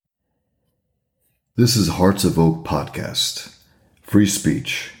This is Hearts of Oak Podcast. Free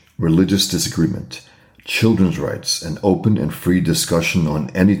speech, religious disagreement, children's rights, and open and free discussion on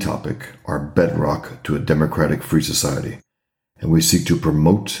any topic are bedrock to a democratic free society, and we seek to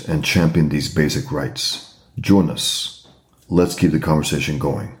promote and champion these basic rights. Join us. Let's keep the conversation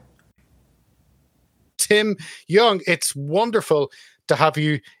going. Tim Young, it's wonderful to have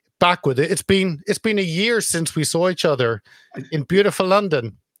you back with it. It's been a year since we saw each other in beautiful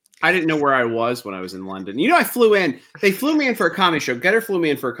London. I didn't know where I was when I was in London. You know, I flew in. They flew me in for a comedy show. Getter flew me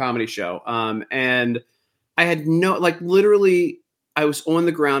in for a comedy show. And I had literally, I was on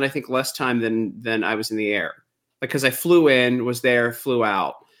the ground, I think, less time than I was in the air. Because I flew in, was there, flew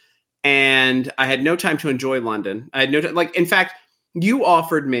out. And I had no time to enjoy London. I had no time. In fact, you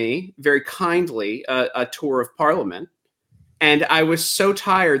offered me very kindly a tour of Parliament. And I was so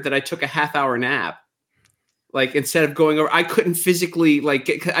tired that I took a half-hour nap. Instead of going over, I couldn't physically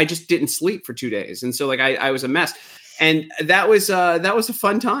I just didn't sleep for 2 days. And so I was a mess. And that was a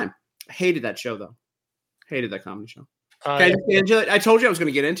fun time. I hated that show though. Hated that comedy show. I told you I was going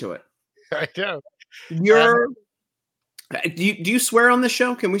to get into it. I know. Do you swear on the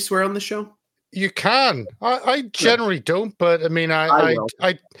show? Can we swear on the show? You can. I generally don't, but I mean, I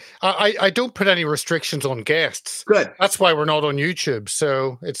don't put any restrictions on guests. Good. That's why we're not on YouTube.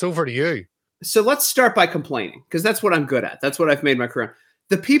 So it's over to you. So let's start by complaining, because that's what I'm good at. That's what I've made my career.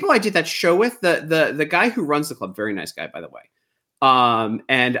 The people I did that show with, the guy who runs the club, very nice guy, by the way.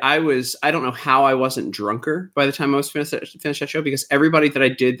 And I don't know how I wasn't drunker by the time I was finished that show, because everybody that I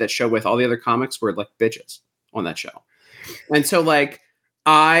did that show with, all the other comics were like bitches on that show. And so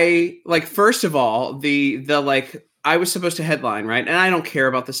first of all, I was supposed to headline, right? And I don't care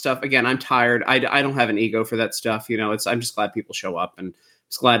about this stuff. Again, I'm tired. I don't have an ego for that stuff. You know, I'm just glad people show up and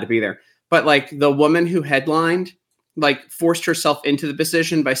just glad to be there. But the woman who headlined, forced herself into the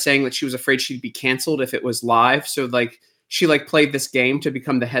position by saying that she was afraid she'd be canceled if it was live. So she played this game to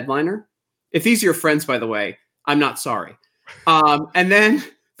become the headliner. If these are your friends, by the way, I'm not sorry. And then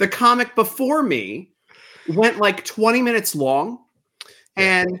the comic before me went 20 minutes long.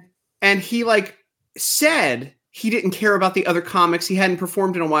 And he said he didn't care about the other comics. He hadn't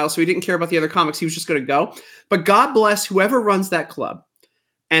performed in a while, so he didn't care about the other comics. He was just going to go. But God bless whoever runs that club.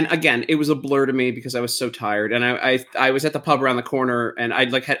 And again, it was a blur to me because I was so tired. And I was at the pub around the corner, and I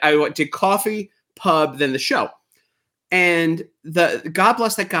did coffee, pub, then the show. And God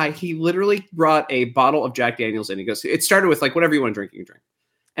bless that guy. He literally brought a bottle of Jack Daniels in. He goes, it started with whatever you want to drink, you can drink.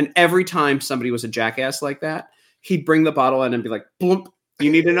 And every time somebody was a jackass like that, he'd bring the bottle in and be like, "Bloomp, you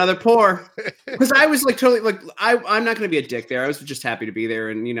need another pour." Because I was totally I'm not going to be a dick there. I was just happy to be there.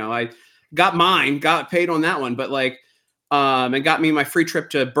 And, I got paid on that one. But and got me my free trip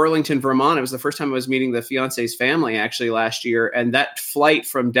to Burlington, Vermont. It was the first time I was meeting the fiance's family actually last year. And that flight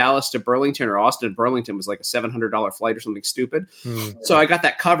from Dallas to Burlington, or Austin to Burlington, was a $700 flight or something stupid. So I got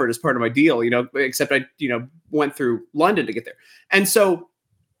that covered as part of my deal, except I, went through London to get there. And so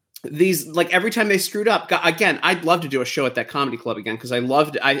these, every time they screwed up, again, I'd love to do a show at that comedy club again. Cause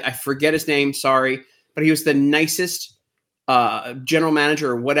I forget his name. Sorry, but he was the nicest general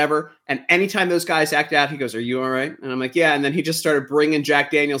manager or whatever. And anytime those guys act out, he goes, "Are you all right?" And I'm like, "Yeah." And then he just started bringing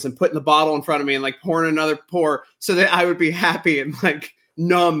Jack Daniels and putting the bottle in front of me and pouring another pour so that I would be happy and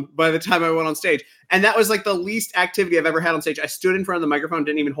numb by the time I went on stage. And that was the least activity I've ever had on stage. I stood in front of the microphone,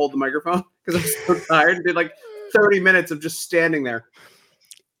 didn't even hold the microphone because I was so tired, and did 30 minutes of just standing there.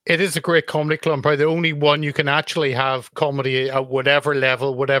 It is a great comedy club, probably the only one you can actually have comedy at whatever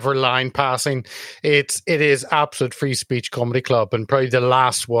level, whatever line passing. It is absolute free speech comedy club, and probably the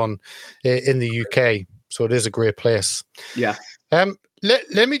last one in the UK. So it is a great place. Yeah.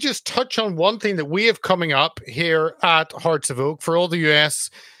 Let me just touch on one thing that we have coming up here at Hearts of Oak. For all the US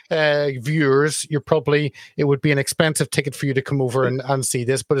viewers, it would be an expensive ticket for you to come over and see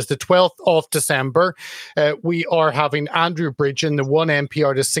this, but it's the 12th of December. We are having Andrew Bridgen, the one MP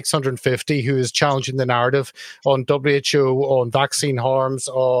artist 650, who is challenging the narrative on WHO, on vaccine harms,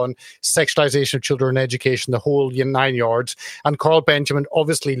 on sexualization of children, education, the whole 9 yards. And Carl Benjamin,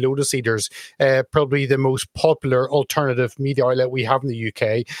 obviously Lotus Eaters, probably the most popular alternative media outlet we have in the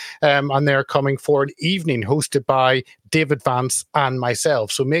UK. And they're coming for an evening hosted by David Vance and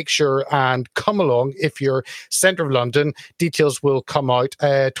myself. So make sure and come along if you're centre of London. Details will come out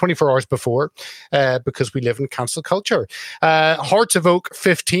 24 hours before because we live in cancel culture. Hearts of Oak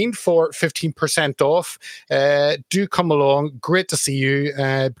 15 for 15% off. Do come along. Great to see you.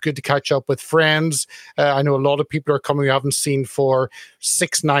 Good to catch up with friends. I know a lot of people are coming we haven't seen for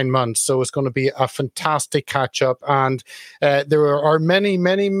 6-9 months. So it's going to be a fantastic catch up. And there are many,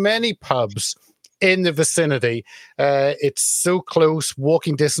 many, many pubs in the vicinity. It's so close,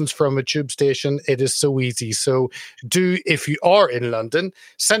 walking distance from a tube station. It is so easy. So if you are in London,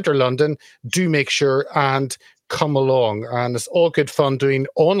 central London, do make sure and come along. And it's all good fun doing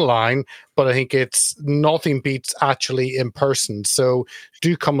online, but I think it's nothing beats actually in person. So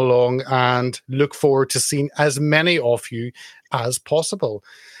do come along and look forward to seeing as many of you as possible.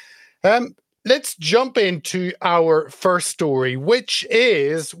 Let's jump into our first story, which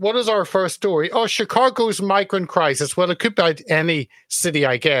is, what is our first story? Oh, Chicago's migrant crisis. Well, it could be any city,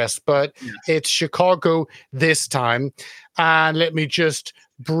 I guess, but It's Chicago this time. And let me just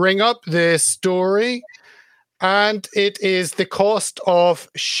bring up this story. And it is the cost of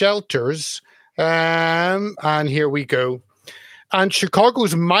shelters. And here we go. And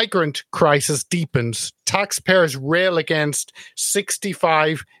Chicago's migrant crisis deepens. Taxpayers rail against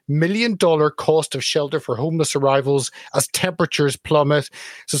 $65 million cost of shelter for homeless arrivals as temperatures plummet.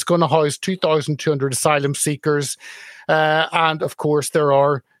 So it's going to house 2,200 asylum seekers. And of course, there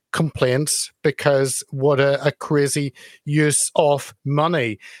are complaints because what a crazy use of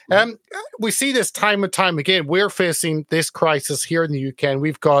money. We see this time and time again. We're facing this crisis here in the UK, and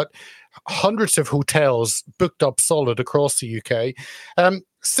we've got hundreds of hotels booked up solid across the UK.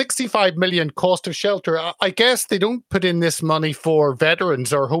 65 million cost of shelter. I guess they don't put in this money for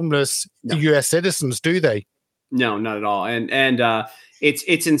veterans or homeless US citizens, do they? No, not at all. And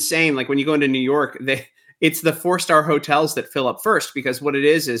it's insane. Like when you go into New York, it's the 4-star hotels that fill up first, because what it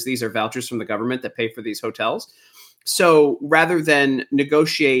is these are vouchers from the government that pay for these hotels. So rather than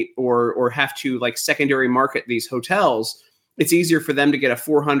negotiate or have to like secondary market these hotels, it's easier for them to get a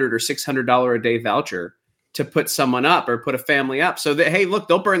 $400 or $600 a day voucher to put someone up or put a family up. So that, hey, look,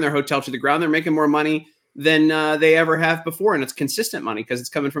 they'll burn their hotel to the ground. They're making more money than they ever have before. And it's consistent money because it's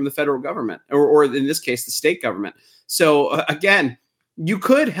coming from the federal government or in this case, the state government. So again, you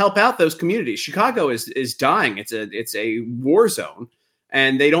could help out those communities. Chicago is dying. It's a war zone,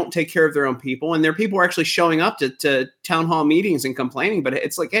 and they don't take care of their own people. And their people are actually showing up to town hall meetings and complaining. But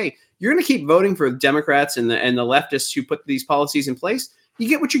it's like, hey, you're going to keep voting for Democrats and the leftists who put these policies in place. You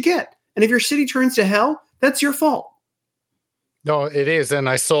get what you get. And if your city turns to hell, that's your fault. No, it is. And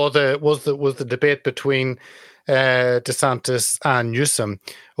I saw the debate between DeSantis and Newsom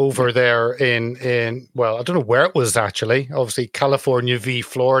over there in well, I don't know where it was actually. Obviously, California v.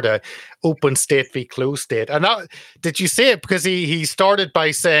 Florida, open state v. closed state. And did you see it? Because he started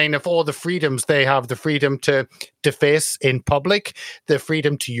by saying of all the freedoms, they have the freedom to deface in public, the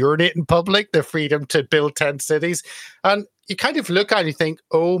freedom to urinate in public, the freedom to build tent cities. And you kind of look at it and you think,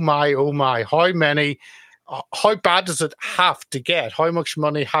 oh my, how bad does it have to get? How much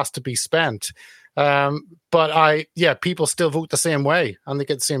money has to be spent? But people still vote the same way and they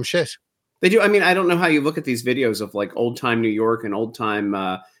get the same shit. They do. I mean, I don't know how you look at these videos of like old time New York and old time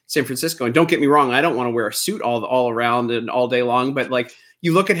San Francisco. And don't get me wrong, I don't want to wear a suit all around and all day long. But like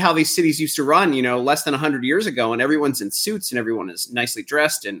you look at how these cities used to run, less than 100 years ago, and everyone's in suits and everyone is nicely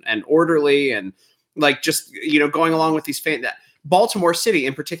dressed and orderly and like just, going along with these Baltimore City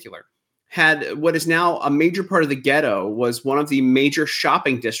in particular had what is now a major part of the ghetto, was one of the major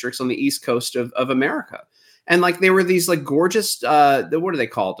shopping districts on the East Coast of America. And like, there were these like gorgeous, what are they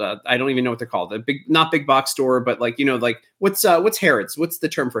called? I don't even know what they're called. Not big box store, but like, like what's Harrods? What's the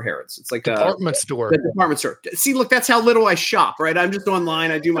term for Harrods? It's like department store. The department store. See, look, that's how little I shop, right? I'm just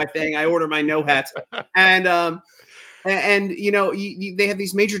online. I do my thing. I order my no hats. And they have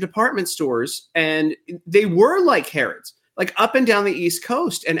these major department stores, and they were like Harrods, like up and down the East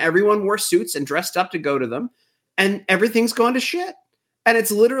Coast, and everyone wore suits and dressed up to go to them, and everything's gone to shit. And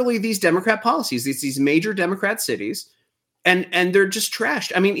it's literally these Democrat policies, these major Democrat cities, and they're just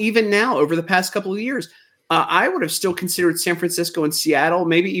trashed. I mean, even now, over the past couple of years, I would have still considered San Francisco and Seattle,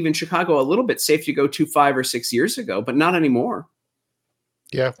 maybe even Chicago, a little bit safe to go to 5 or 6 years ago, but not anymore.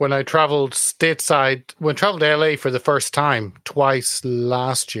 Yeah, when I traveled stateside, when I traveled to LA for the first time twice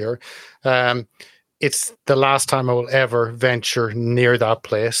last year, it's the last time I will ever venture near that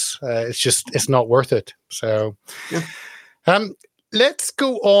place. It's not worth it. So, let's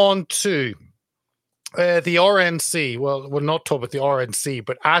go on to the RNC. Well, we'll not talk about the RNC,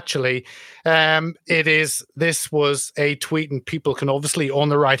 but actually, this was a tweet, and people can obviously on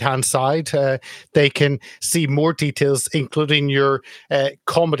the right-hand side, they can see more details, including your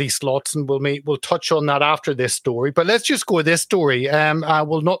comedy slots, and we'll touch on that after this story. But let's just go with this story. I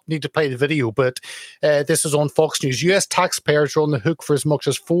will not need to play the video, but this is on Fox News. U.S. taxpayers are on the hook for as much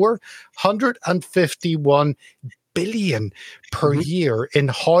as $451 billion per year in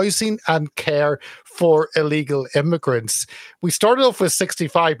housing and care for illegal immigrants. We started off with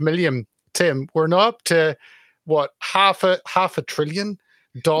 65 million, Tim. We're now up to what, half a trillion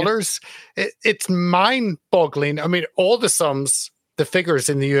It's mind-boggling. I mean, all the sums, the figures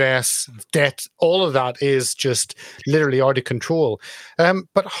in the US, debt, all of that is just literally out of control.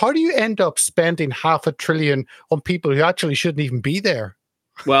 But how do you end up spending $500 billion on people who actually shouldn't even be there?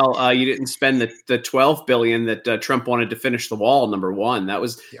 Well, you didn't spend the $12 billion that Trump wanted to finish the wall. Number one,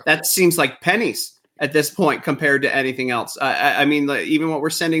 that seems like pennies at this point compared to anything else. I mean, even what we're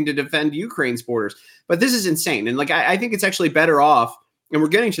sending to defend Ukraine's borders. But this is insane. And I think it's actually better off. And we're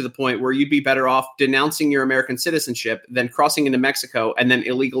getting to the point where you'd be better off denouncing your American citizenship than crossing into Mexico and then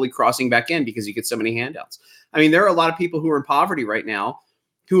illegally crossing back in because you get so many handouts. I mean, there are a lot of people who are in poverty right now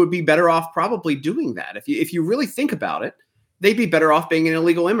who would be better off probably doing that. If you really think about it, they'd be better off being an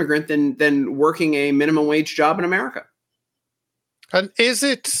illegal immigrant than working a minimum wage job in America. And is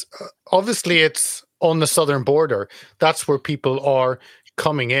it, obviously it's on the southern border. That's where people are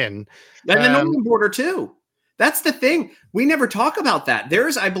coming in. And the northern border too. That's the thing. We never talk about that.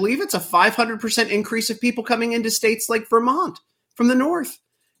 I believe it's a 500% increase of people coming into states like Vermont from the north.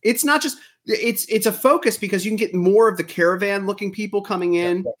 It's not just, it's a focus because you can get more of the caravan looking people coming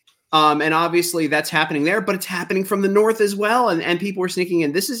in. Yeah. And obviously that's happening there, but it's happening from the north as well. And people are sneaking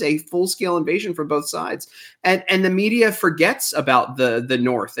in. This is a full scale invasion from both sides. And the media forgets about the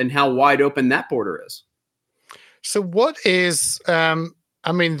north and how wide open that border is. So what is, you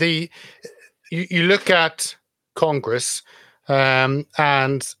look at Congress, and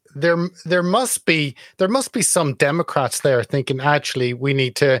there must be some Democrats there thinking, actually, we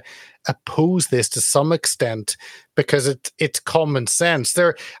need to oppose this to some extent because it's common sense.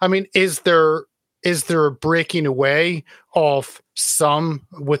 Is there a breaking away of some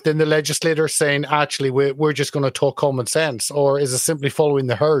within the legislature saying, actually, we're just going to talk common sense, or is it simply following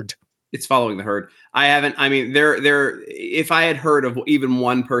the herd? It's following the herd. If I had heard of even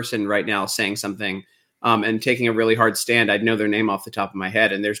one person right now saying something and taking a really hard stand, I'd know their name off the top of my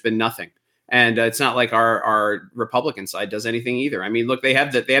head, and there's been nothing. And it's not like our Republican side does anything either. I mean, look, they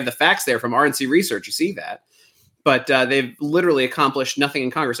have the facts there from RNC Research. You see that. But they've literally accomplished nothing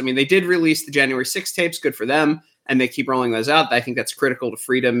in Congress. I mean, they did release the January 6th tapes. Good for them. And they keep rolling those out. I think that's critical to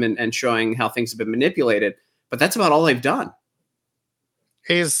freedom and showing how things have been manipulated. But that's about all they've done.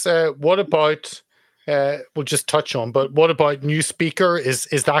 What about, we'll just touch on, but what about new speaker? Is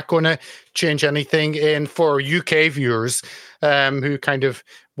that going to change anything for UK viewers who kind of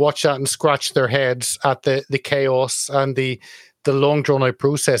watch that and scratch their heads at the chaos and the long drawn out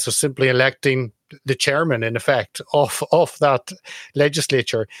process of simply electing the chairman, in effect, of that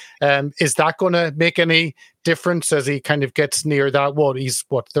legislature? Is that going to make any difference as he kind of gets near that? He's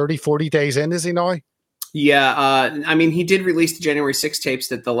 30, 40 days in, is he now? Yeah. He did release the January 6th tapes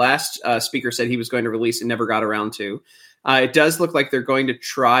that the last speaker said he was going to release and never got around to. It does look like they're going to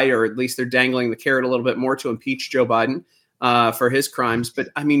try, or at least they're dangling the carrot a little bit more to impeach Joe Biden for his crimes. But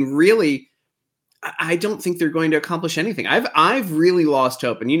really, I don't think they're going to accomplish anything. I've really lost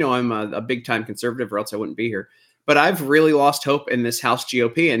hope. And, I'm a big time conservative, or else I wouldn't be here. But I've really lost hope in this House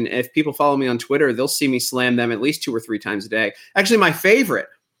GOP. And if people follow me on Twitter, they'll see me slam them at least 2 or 3 times a day. Actually, my favorite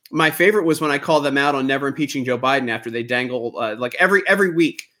was when I called them out on never impeaching Joe Biden after they dangle every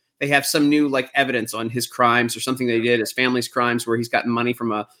week. They have some new evidence on his crimes or something they did, his family's crimes, where he's gotten money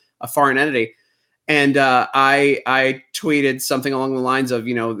from a foreign entity. And I tweeted something along the lines of,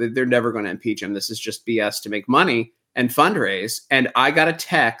 they're never going to impeach him. This is just BS to make money and fundraise. And I got a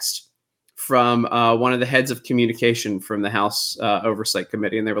text from one of the heads of communication from the House Oversight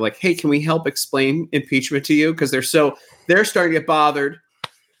Committee. And they were like, hey, can we help explain impeachment to you? Because they're starting to get bothered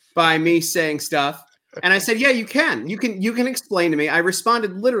by me saying stuff. And I said, yeah, you can explain to me. I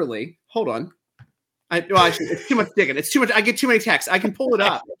responded literally, hold on. It's too much digging. It's too much. I get too many texts. I can pull it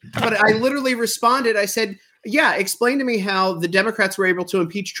up. But I literally responded. I said, yeah, explain to me how the Democrats were able to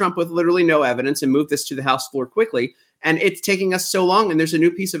impeach Trump with literally no evidence and move this to the House floor quickly. And it's taking us so long. And there's a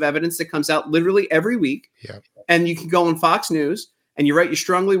new piece of evidence that comes out literally every week. Yeah. And you can go on Fox News and you write your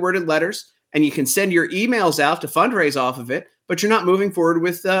strongly worded letters and you can send your emails out to fundraise off of it, but you're not moving forward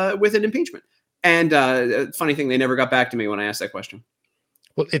with an impeachment. And funny thing, they never got back to me when I asked that question.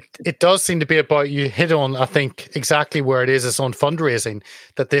 Well, it does seem to be about, you hit on, I think, exactly where it is on fundraising,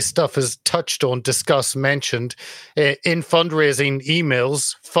 that this stuff is touched on, discussed, mentioned in fundraising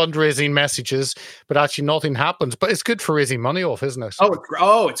emails, fundraising messages, but actually nothing happens. But it's good for raising money off, isn't it?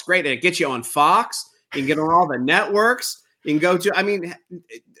 It's great. And it gets you on Fox. You can get on all the networks. You can go to,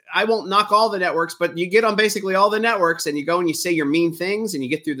 I won't knock all the networks, but you get on basically all the networks and you go and you say your mean things and you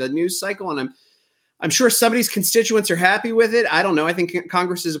get through the news cycle. And I'm sure somebody's constituents are happy with it. I don't know. I think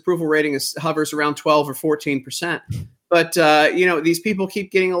Congress's approval rating hovers around 12 or 14%. But, these people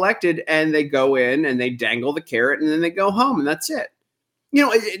keep getting elected and they go in and they dangle the carrot and then they go home and that's it.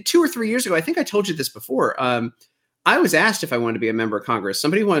 2 or 3 years ago, I think I told you this before. I was asked if I wanted to be a member of Congress.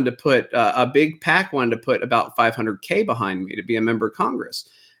 Somebody wanted to put a big PAC wanted to put about $500K behind me to be a member of Congress.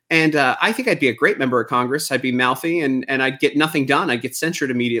 And I think I'd be a great member of Congress. I'd be mouthy and I'd get nothing done. I'd get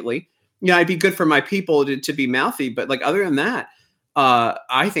censured immediately. I'd be good for my people to be mouthy. But like other than that,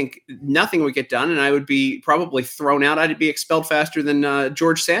 I think nothing would get done and I would be probably thrown out. I'd be expelled faster than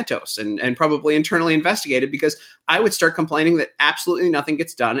George Santos and probably internally investigated because I would start complaining that absolutely nothing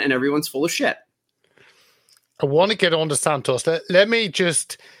gets done and everyone's full of shit. I want to get on to Santos. Let me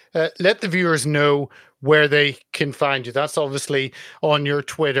just let the viewers know where they can find you. That's obviously on your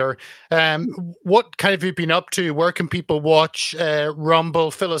Twitter. What kind of have you been up to? Where can people watch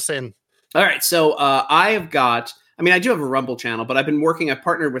Rumble? Fill us in. All right. So I do have a Rumble channel, but I've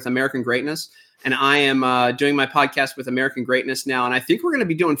partnered with American Greatness, and I am doing my podcast with American Greatness now. And I think we're going to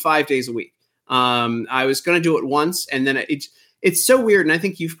be doing 5 days a week. I was going to do it once, and then it's so weird. And I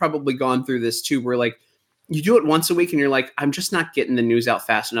think you've probably gone through this too, where like, you do it once a week and you're like, I'm just not getting the news out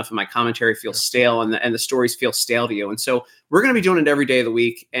fast enough and my commentary feels stale and the stories feel stale to you. And so we're going to be doing it every day of the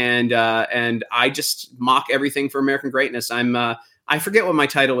week. And I just mock everything for American Greatness. I forget what my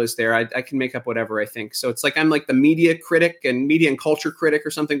title is there. I can make up whatever I think. So it's like, I'm like the media critic and media and culture critic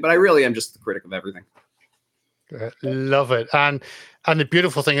or something, but I really am just the critic of everything. Love it. And the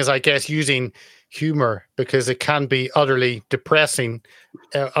beautiful thing is, I guess, using humor, because it can be utterly depressing.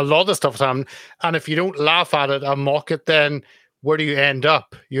 A lot of stuff. And if you don't laugh at it and mock it, then where do you end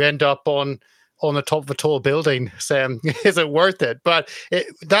up? You end up on the top of a tall building saying, is it worth it? But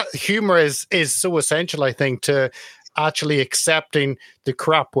that humor is so essential, I think, to actually accepting the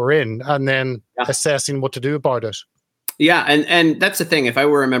crap we're in and then assessing what to do about it. Yeah, and that's the thing. If I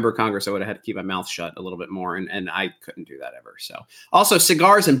were a member of Congress, I would have had to keep my mouth shut a little bit more, and I couldn't do that ever. So, also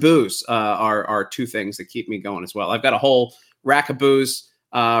cigars and booze are two things that keep me going as well. I've got a whole rack of booze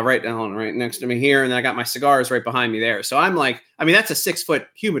right next to me here, and then I got my cigars right behind me there. So I'm like, that's a 6-foot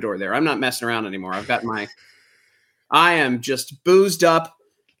humidor there. I'm not messing around anymore. I am just boozed up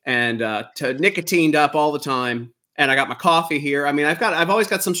and nicotined up all the time, and I got my coffee here. I've always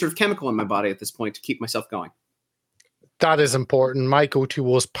got some sort of chemical in my body at this point to keep myself going. That is important. My go-to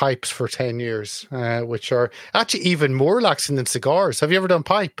was pipes for 10 years, which are actually even more relaxing than cigars. Have you ever done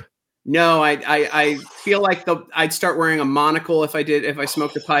pipe? No, I feel like I'd start wearing a monocle if I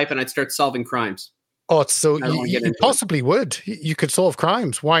smoked a pipe, and I'd start solving crimes. Oh, so you possibly would. You could solve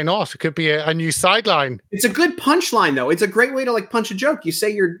crimes. Why not? It could be a new sideline. It's a good punchline, though. It's a great way to like punch a joke. You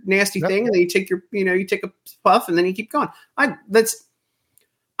say your nasty thing, and then you take you take a puff, and then you keep going.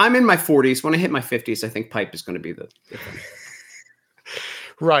 I'm in my 40s. When I hit my 50s, I think pipe is going to be the thing.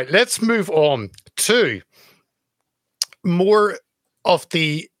 Right. Let's move on to more of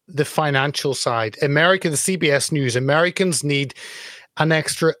the financial side. The CBS News, Americans need an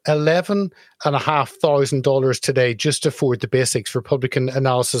extra $11,500 today just to afford the basics, Republican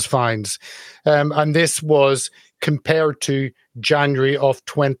analysis finds. And this was compared to January of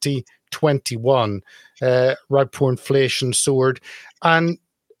 2021, right before inflation soared. And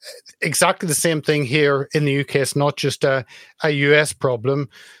exactly the same thing here in the UK. It's not just a US problem.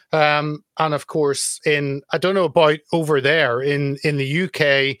 And of course, I don't know about over there in the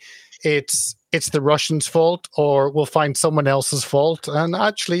UK, it's the Russians' fault, or we'll find someone else's fault and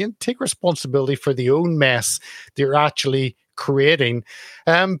actually take responsibility for the own mess they're actually creating.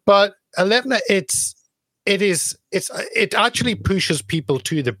 But 11, it actually pushes people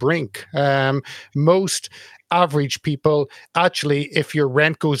to the brink. Most average people, actually, if your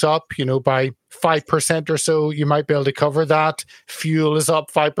rent goes up, by 5% or so, you might be able to cover that. Fuel is up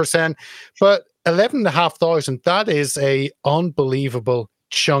 5%, but $11,500, that is a unbelievable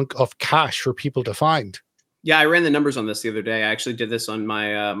chunk of cash for people to find. Yeah, I ran the numbers on this the other day. I actually did this on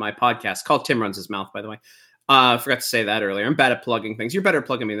my my podcast called Tim Runs His Mouth, by the way. I forgot to say that earlier. I'm bad at plugging things. You're better at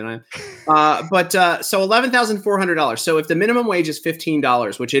plugging me than I am. So $11,400. So if the minimum wage is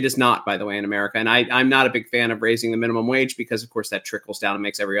 $15, which it is not, by the way, in America, and I'm not a big fan of raising the minimum wage because, of course, that trickles down and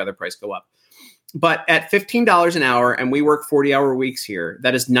makes every other price go up. But at $15 an hour, and we work 40-hour weeks here,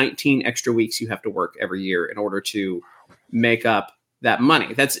 that is 19 extra weeks you have to work every year in order to make up that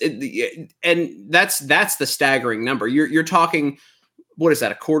money. That's the staggering number. You're talking, what is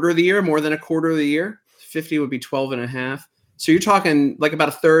that, a quarter of the year, more than a quarter of the year? 50 would be 12 and a half. So you're talking like about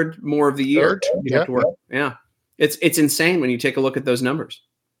a third more of the year. You have to work. Yeah. It's insane when you take a look at those numbers.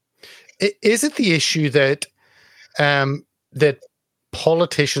 Is it the issue that that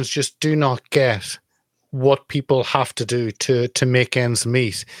politicians just do not get what people have to do to make ends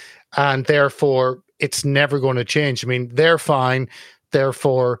meet, and therefore it's never going to change? They're fine.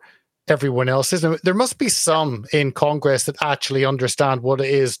 Therefore, everyone else is. There must be some in Congress that actually understand what it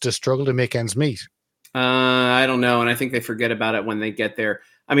is to struggle to make ends meet. I don't know. And I think they forget about it when they get there.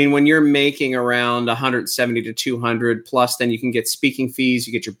 I mean, when you're making around 170 to 200 plus, then you can get speaking fees,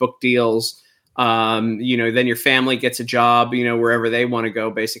 you get your book deals. Then your family gets a job, wherever they want to go,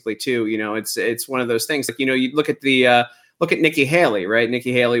 basically too. It's one of those things. Like, you look at Nikki Haley, right?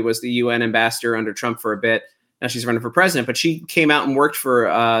 Nikki Haley was the UN ambassador under Trump for a bit. Now she's running for president, but she came out and worked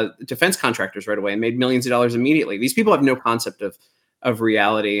for defense contractors right away and made millions of dollars immediately. These people have no concept of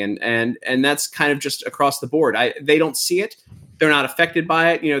reality, and that's kind of just across the board. They don't see it. They're not affected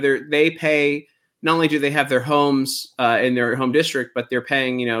by it. They pay. Not only do they have their homes in their home district, but they're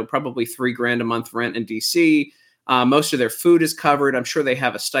paying probably $3,000 a month rent in DC. Most of their food is covered. I'm sure they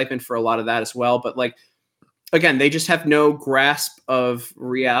have a stipend for a lot of that as well. But again, they just have no grasp of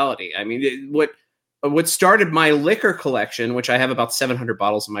reality. I mean, what started my liquor collection, which I have about 700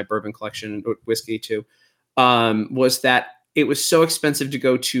 bottles in my bourbon collection, whiskey too, was that it was so expensive to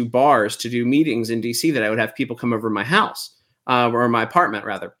go to bars to do meetings in DC that I would have people come over my house. Or my apartment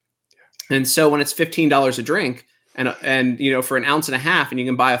rather. And so when it's $15 a drink and for an ounce and a half and you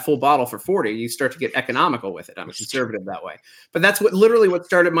can buy a full bottle for $40, you start to get economical with it. I'm a conservative that way. But that's what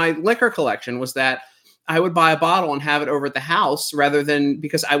started my liquor collection, was that I would buy a bottle and have it over at the house rather than,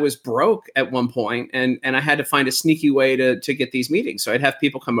 because I was broke at one point and I had to find a sneaky way to get these meetings. So I'd have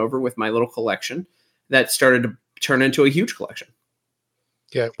people come over with my little collection that started to turn into a huge collection.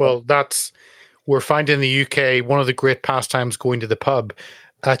 Yeah, well, we're finding in the UK, one of the great pastimes going to the pub,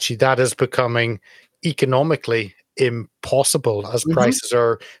 actually that is becoming economically impossible as prices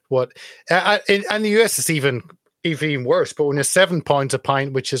are and the US is even worse. But when it's £7 a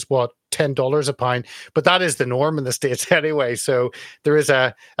pint, which is $10 a pint, but that is the norm in the States anyway. So there is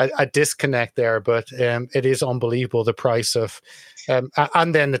a disconnect there, but it is unbelievable, the price of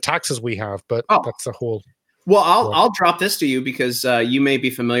and then the taxes we have. But that's a whole. Well, I'll drop this to you because you may be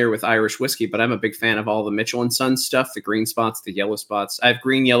familiar with Irish whiskey, but I'm a big fan of all the Mitchell & Sons stuff, the green spots, the yellow spots. I have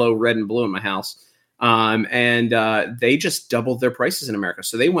green, yellow, red, and blue in my house. And they just doubled their prices in America.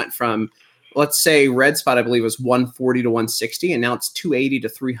 So they went from, let's say, red spot, I believe, was $140 to $160, and now it's $280 to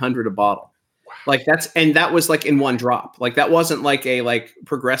 $300 a bottle. Wow. That was in one drop. That wasn't a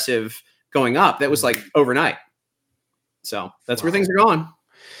progressive going up. That was overnight. So that's where things are going.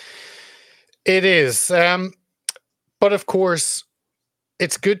 It is. But of course,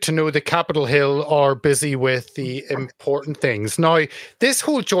 it's good to know that Capitol Hill are busy with the important things. Now, this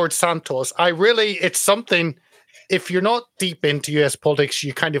whole George Santos, it's something, if you're not deep into US politics,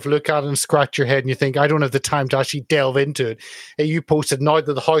 you kind of look at it and scratch your head and you think, I don't have the time to actually delve into it. You posted, now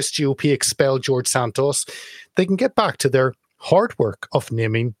that the House GOP expelled George Santos, they can get back to their hard work of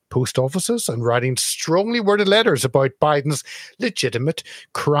naming post offices and writing strongly worded letters about Biden's legitimate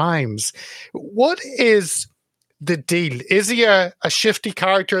crimes. What is the deal? Is he a shifty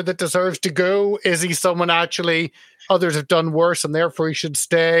character that deserves to go? Is he someone actually others have done worse and therefore he should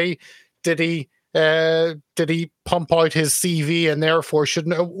stay? Did he pump out his CV and therefore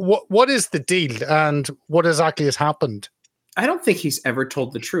shouldn't? What is the deal and what exactly has happened? I don't think he's ever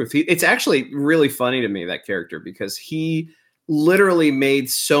told the truth. It's actually really funny to me, that character, because he literally made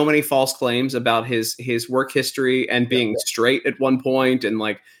so many false claims about his work history and being straight at one point, and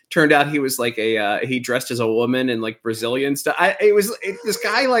turned out he was he dressed as a woman and Brazilian stuff. This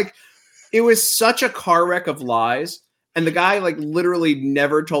guy it was such a car wreck of lies, and the guy literally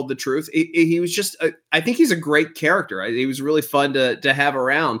never told the truth. He was just I think he's a great character. He was really fun to have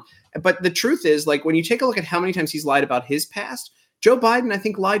around. But the truth is, when you take a look at how many times he's lied about his past, Joe Biden I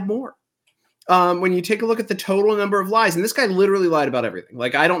think lied more. When you take a look at the total number of lies, and this guy literally lied about everything.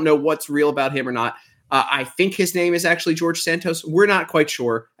 I don't know what's real about him or not. I think his name is actually George Santos. We're not quite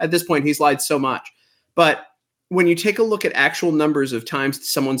sure. At this point, he's lied so much. But when you take a look at actual numbers of times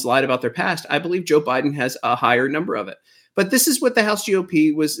someone's lied about their past, I believe Joe Biden has a higher number of it. But this is what the House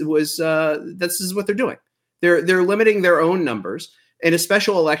GOP this is what they're doing. They're limiting their own numbers. In a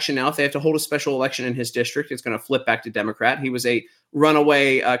special election now, if they have to hold a special election in his district, it's going to flip back to Democrat. He was a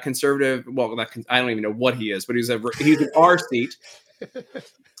runaway conservative. Well, I don't even know what he is, but he's an R seat.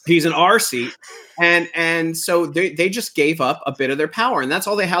 He's an R seat. And so they just gave up a bit of their power. And that's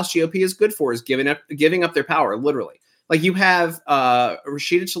all the House GOP is good for, is giving up their power, literally. You have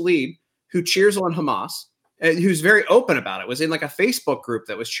Rashida Tlaib, who cheers on Hamas, who's very open about it, was in a Facebook group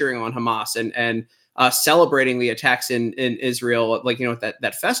that was cheering on Hamas and celebrating the attacks in Israel, at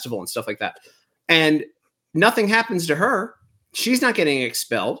that festival and stuff like that. And nothing happens to her. She's not getting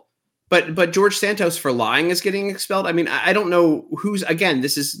expelled. But George Santos for lying is getting expelled. I mean, I don't know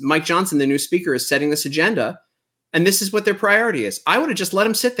this is Mike Johnson, the new speaker, is setting this agenda. And this is what their priority is. I would have just let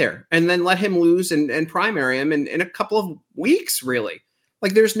him sit there and then let him lose and primary him in a couple of weeks, really.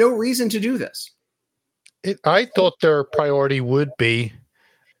 Like, there's no reason to do this. I thought their priority would be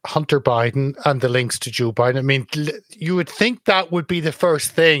Hunter Biden and the links to Joe Biden. I mean, you would think that would be the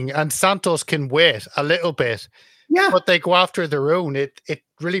first thing, and Santos can wait a little bit. Yeah. But they go after their own. It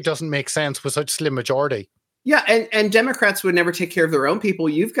really doesn't make sense with such slim majority. Yeah, and Democrats would never take care of their own people.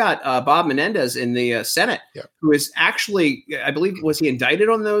 You've got Bob Menendez in the Senate, who is actually, I believe, was he indicted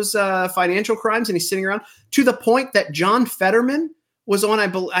on those financial crimes, and he's sitting around to the point that John Fetterman was on,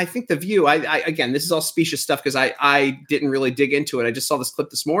 I think, The View. Again, this is all specious stuff because I didn't really dig into it. I just saw this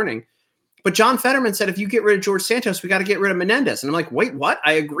clip this morning. But John Fetterman said, if you get rid of George Santos, we got to get rid of Menendez. And I'm like, wait, what?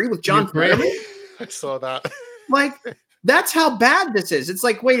 I agree with John Fetterman. I saw that. Like, that's how bad this is. It's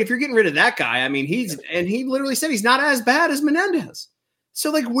like, wait, if you're getting rid of that guy, I mean, he literally said he's not as bad as Menendez. So,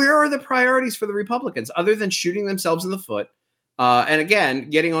 like, where are the priorities for the Republicans other than shooting themselves in the foot? And again,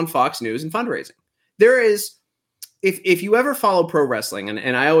 getting on Fox News and fundraising. There is, if you ever follow pro wrestling,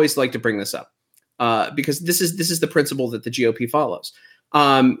 and I always like to bring this up because this is the principle that the GOP follows.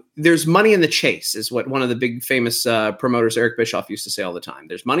 There's money in the chase is what one of the big famous promoters, Eric Bischoff, used to say all the time.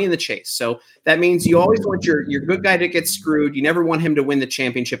 There's money in the chase. So that means you always want your good guy to get screwed. You never want him to win the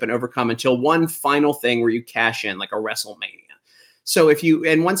championship and overcome until one final thing where you cash in, like a WrestleMania. So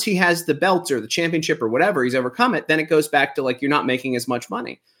once he has the belt or the championship or whatever, he's overcome it, then it goes back to, like, you're not making as much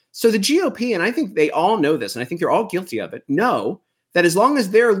money. So the GOP, and I think they all know this, and I think they're all guilty of it, know that as long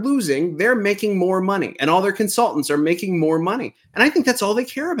as they're losing, they're making more money, and all their consultants are making more money. And I think that's all they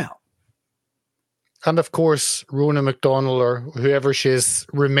care about. And of course, Rona McDonald or whoever she is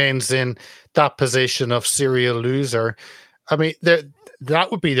remains in that position of serial loser. I mean,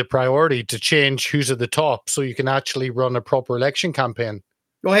 that would be the priority, to change who's at the top so you can actually run a proper election campaign.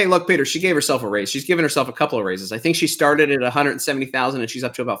 Well, hey, look, Peter, she gave herself a raise. She's given herself a couple of raises. I think she started at 170,000 and she's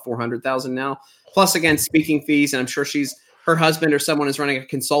up to about 400,000 now. Plus, again, speaking fees. And I'm sure her husband or someone is running a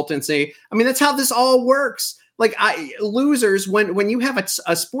consultancy. I mean, that's how this all works. Like, losers, when you have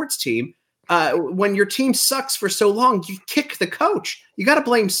a sports team, when your team sucks for so long, you kick the coach. You got to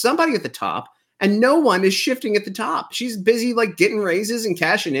blame somebody at the top, and no one is shifting at the top. She's busy, like, getting raises and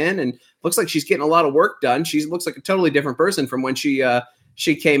cashing in, and looks like she's getting a lot of work done. She looks like a totally different person from when she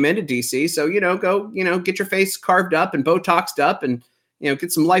came into DC. So, go, get your face carved up and Botoxed up and,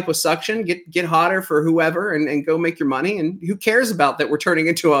 get some liposuction, get hotter for whoever and go make your money. And who cares about that we're turning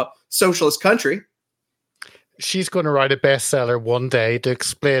into a socialist country? She's going to write a bestseller one day to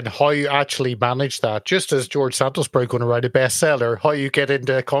explain how you actually manage that, just as George Santos is probably going to write a bestseller, how you get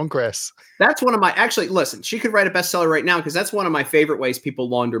into Congress. That's one of my, listen, she could write a bestseller right now because that's one of my favorite ways people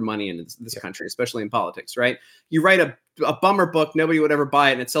launder money in this country, especially in politics, right? You write a bummer book, nobody would ever buy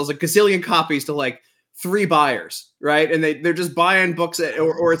it, and it sells a gazillion copies to like 3 buyers, right? And they're just buying books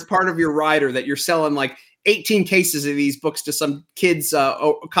or it's part of your rider that you're selling like 18 cases of these books to some kids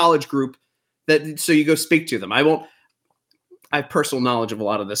college group so you go speak to them. I have personal knowledge of a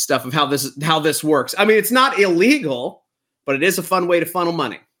lot of this stuff of how this works. I mean, it's not illegal, but it is a fun way to funnel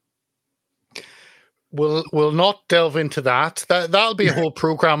money. We'll not delve into that. That'll be a whole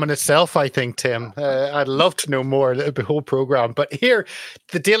program in itself, I think, Tim. I'd love to know more. It'll be a whole program. But here,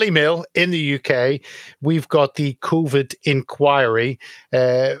 the Daily Mail in the UK, we've got the COVID inquiry,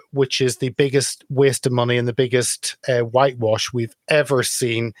 which is the biggest waste of money and the biggest whitewash we've ever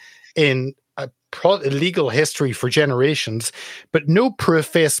seen in legal history for generations. But no proof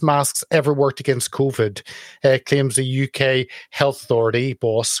face masks ever worked against COVID, claims the UK Health Authority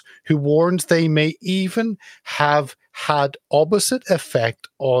boss, who warns they may even have had opposite effect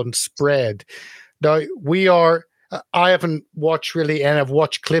on spread. Now, I haven't watched really, and I've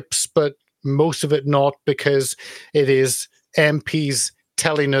watched clips, but most of it not, because it is MPs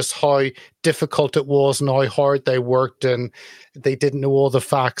telling us how difficult it was and how hard they worked and they didn't know all the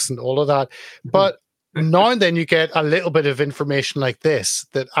facts and all of that. But now and then you get a little bit of information like this,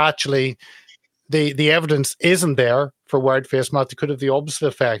 that actually the evidence isn't there for wired face mask. It could have the opposite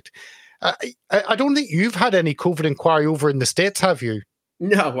effect. I don't think you've had any COVID inquiry over in the States, have you?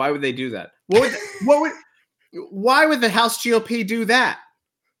 No, why would they do that? Why would the House GOP do that?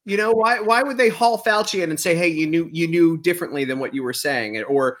 Why would they haul Fauci in and say, hey, you knew differently than what you were saying?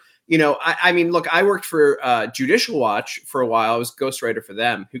 Or, I mean, look, I worked for Judicial Watch for a while. I was ghostwriter for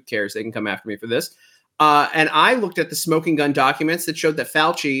them. Who cares? They can come after me for this. And I looked at the smoking gun documents that showed that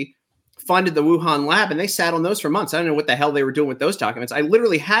Fauci funded the Wuhan lab, and they sat on those for months. I don't know what the hell they were doing with those documents. I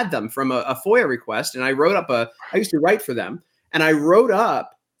literally had them from a FOIA request, and I wrote up I used to write for them, and I wrote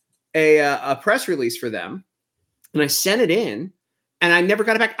up a press release for them, and I sent it in and I never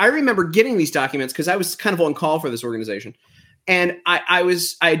got it back. I remember getting these documents because I was kind of on call for this organization. And I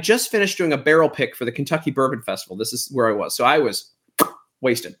had just finished doing a barrel pick for the Kentucky Bourbon Festival. This is where I was. So I was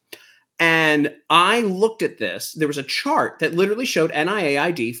wasted. And I looked at this. There was a chart that literally showed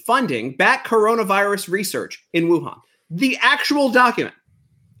NIAID funding back coronavirus research in Wuhan, the actual document.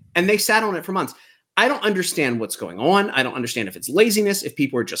 And they sat on it for months. I don't understand what's going on. I don't understand if it's laziness, if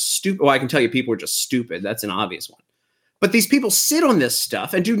people are just stupid. Well, I can tell you people are just stupid. That's an obvious one. But these people sit on this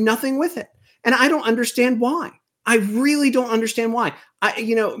stuff and do nothing with it. And I don't understand why. I really don't understand why.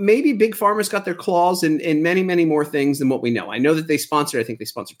 Maybe Big Pharma's got their claws in many, many more things than what we know. I know that I think they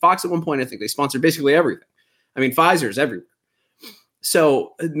sponsored Fox at one point. I think they sponsored basically everything. I mean, Pfizer's everywhere.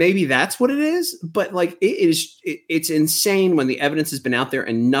 So maybe that's what it is. But like, it's insane when the evidence has been out there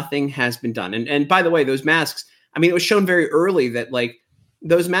and nothing has been done. And by the way, those masks, I mean, it was shown very early that like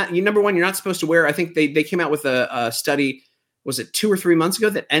those masks, number one, you're not supposed to wear. I think they came out with a study. Was it 2 or 3 months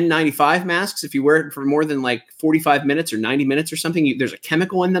ago that N95 masks, if you wear it for more than like 45 minutes or 90 minutes or something, there's a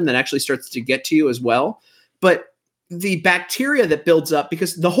chemical in them that actually starts to get to you as well. But the bacteria that builds up,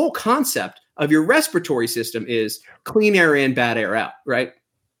 because the whole concept of your respiratory system is clean air in, bad air out, right?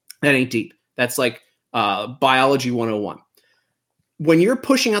 That ain't deep. That's like biology 101. When you're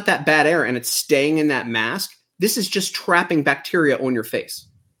pushing out that bad air and it's staying in that mask, this is just trapping bacteria on your face.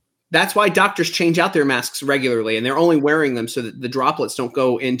 That's why doctors change out their masks regularly, and they're only wearing them so that the droplets don't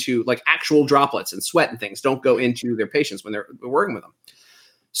go into, like actual droplets and sweat and things don't go into their patients when they're working with them.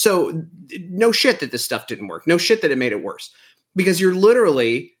 So no shit that this stuff didn't work. No shit that it made it worse, because you're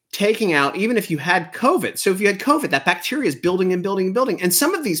literally taking out, even if you had COVID. So if you had COVID, that bacteria is building and building and building. And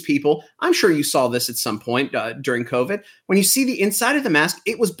some of these people, I'm sure you saw this at some point during COVID, when you see the inside of the mask,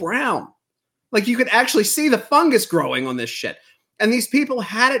 it was brown. Like you could actually see the fungus growing on this shit. And these people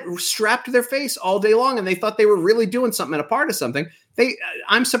had it strapped to their face all day long, and they thought they were really doing something and a part of something.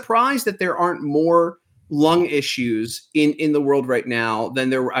 I'm surprised that there aren't more lung issues in the world right now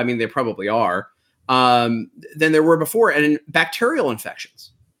than there. I mean, there probably are than there were before, and in bacterial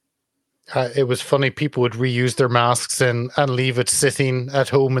infections. It was funny. People would reuse their masks and leave it sitting at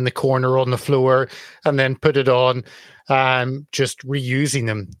home in the corner on the floor, and then put it on. Just reusing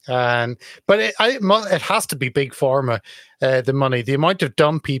them. But it has to be Big Pharma, the money. The amount of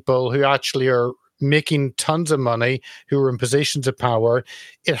dumb people who actually are making tons of money, who are in positions of power,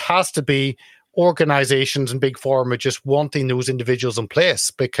 it has to be organizations and Big Pharma just wanting those individuals in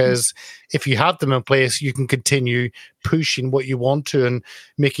place, because if you have them in place, you can continue pushing what you want to and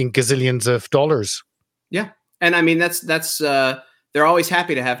making gazillions of dollars. Yeah. And I mean, that's they're always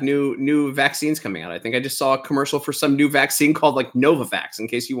happy to have new vaccines coming out. I think I just saw a commercial for some new vaccine called like Novavax, in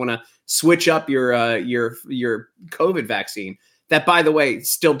case you want to switch up your COVID vaccine. That, by the way,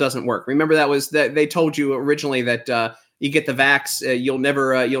 still doesn't work. Remember that they told you originally that you get the vax, you'll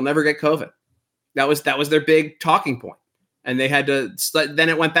never get COVID. That was their big talking point. And they had to. Then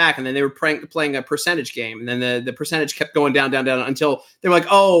it went back, and then they were playing a percentage game, and then the percentage kept going down until they were like,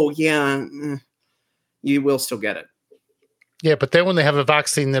 oh yeah, you will still get it. Yeah, but then when they have a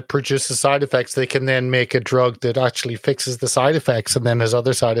vaccine that produces side effects, they can then make a drug that actually fixes the side effects and then has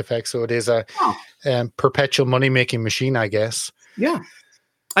other side effects. So it is a perpetual money-making machine, I guess. Yeah.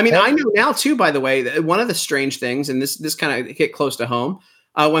 I mean, I know now, too, by the way, one of the strange things, and this kind of hit close to home,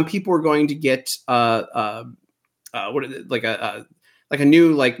 when people were going to get a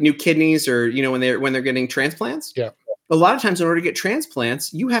new kidneys, or, when they're getting transplants. Yeah. A lot of times in order to get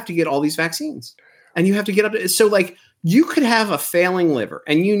transplants, you have to get all these vaccines. And you have to get up to, so like, you could have a failing liver,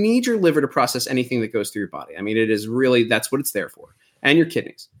 and you need your liver to process anything that goes through your body. I mean, it is really, that's what it's there for, and your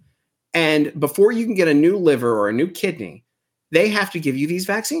kidneys. And before you can get a new liver or a new kidney, they have to give you these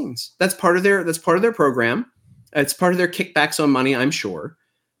vaccines. That's part of their program. It's part of their kickbacks on money, I'm sure.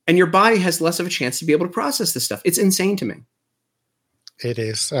 And your body has less of a chance to be able to process this stuff. It's insane to me. It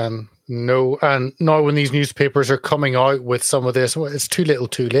is. And now when these newspapers are coming out with some of this, well, it's too little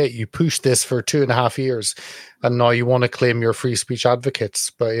too late. You pushed this for 2.5 years, and now you want to claim you're free speech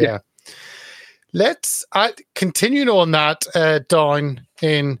advocates. But yeah. Let's continue on that down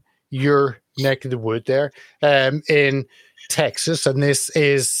in your neck of the wood there in Texas. And this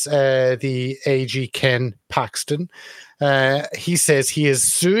is the AG Ken Paxton. He says he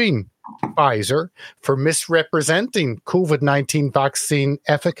is suing Pfizer for misrepresenting COVID-19 vaccine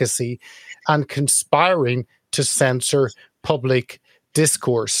efficacy and conspiring to censor public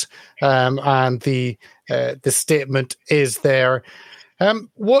discourse. And the statement is there.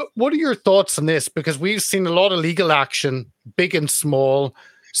 What are your thoughts on this? Because we've seen a lot of legal action, big and small,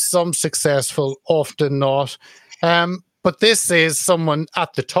 some successful, often not. But this is someone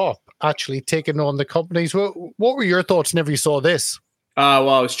at the top actually taking on the companies. What were your thoughts whenever you saw this? Well,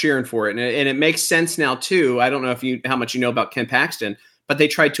 I was cheering for it, and it makes sense now too. I don't know how much you know about Ken Paxton, but they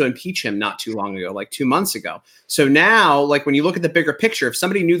tried to impeach him not too long ago, like 2 months ago. So now, like when you look at the bigger picture, if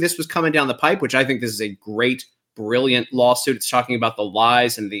somebody knew this was coming down the pipe, which I think this is a great, brilliant lawsuit, it's talking about the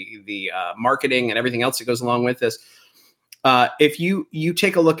lies and the marketing and everything else that goes along with this. If you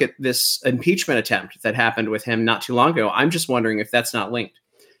take a look at this impeachment attempt that happened with him not too long ago, I'm just wondering if that's not linked.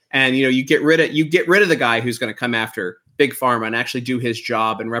 And you get rid of the guy who's going to come after Big Pharma and actually do his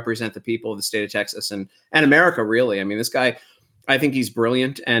job and represent the people of the state of Texas and America, really. I mean, this guy, I think he's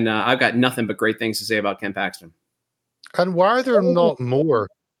brilliant, and I've got nothing but great things to say about Ken Paxton. And why are there not more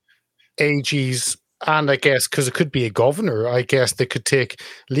AGs? And I guess because it could be a governor, I guess they could take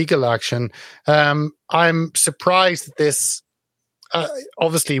legal action. I'm surprised that this,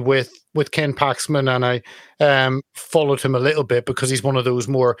 obviously with Ken Paxman, and I followed him a little bit because he's one of those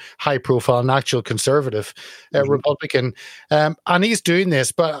more high-profile, natural conservative Republican, and he's doing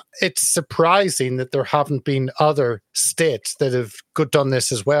this. But it's surprising that there haven't been other states that have done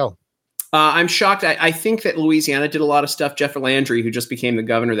this as well. I'm shocked. I think that Louisiana did a lot of stuff. Jeff Landry, who just became the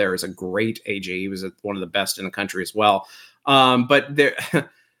governor there, is a great AG. He was one of the best in the country as well. But there,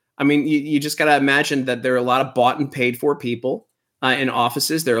 I mean, you just got to imagine that there are a lot of bought and paid for people in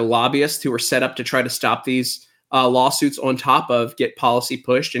offices. There are lobbyists who are set up to try to stop these lawsuits on top of get policy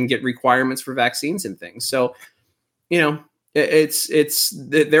pushed and get requirements for vaccines and things. So, it's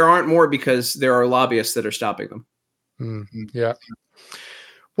there aren't more because there are lobbyists that are stopping them. Mm-hmm. Yeah.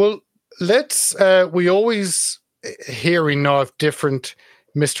 Well, we always hearing now of different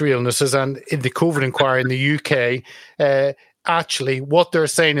mystery illnesses, and in the COVID inquiry in the UK, actually what they're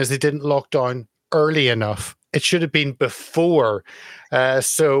saying is they didn't lock down early enough. It should have been before.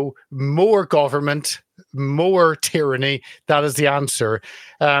 So more government, more tyranny. That is the answer.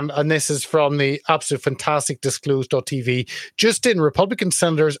 And this is from the absolute fantastic disclose.tv. Just in, Republican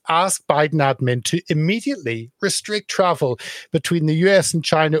senators asked Biden admin to immediately restrict travel between the US and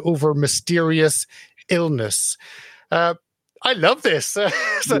China over mysterious illness. I love this.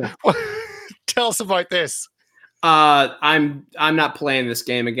 Tell us about this. I'm not playing this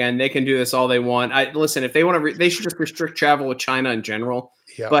game again. They can do this all they want. Listen, if they want to, they should just restrict travel with China in general.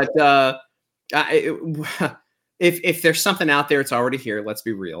 Yeah. But if there's something out there, it's already here. Let's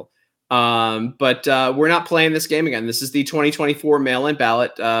be real. But we're not playing this game again. This is the 2024 mail-in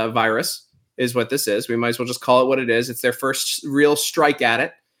ballot virus, is what this is. We might as well just call it what it is. It's their first real strike at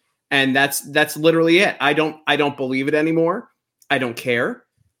it, and that's literally it. I don't believe it anymore. I don't care.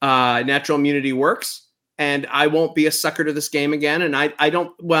 Natural immunity works. And I won't be a sucker to this game again. And I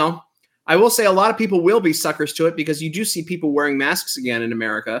will say a lot of people will be suckers to it because you do see people wearing masks again in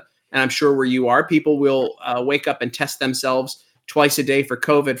America. And I'm sure where you are, people will wake up and test themselves twice a day for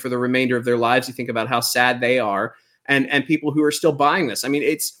COVID for the remainder of their lives. You think about how sad they are and people who are still buying this. I mean,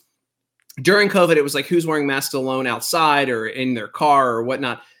 it's during COVID, it was like who's wearing masks alone outside or in their car or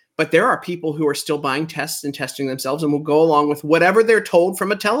whatnot. But there are people who are still buying tests and testing themselves and will go along with whatever they're told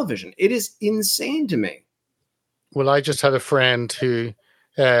from a television. It is insane to me. Well, I just had a friend who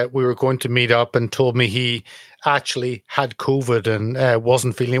we were going to meet up and told me he actually had COVID and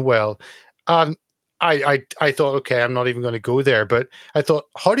wasn't feeling well. And I thought, okay, I'm not even going to go there. But I thought,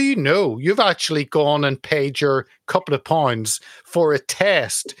 how do you know? You've actually gone and paid your couple of pounds for a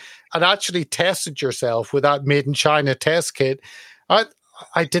test and actually tested yourself with that made in China test kit.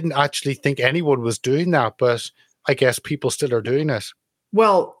 I didn't actually think anyone was doing that, but I guess people still are doing it.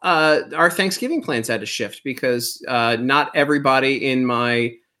 Well, our Thanksgiving plans had to shift because not everybody in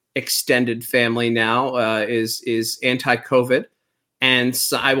my extended family now is anti-COVID. And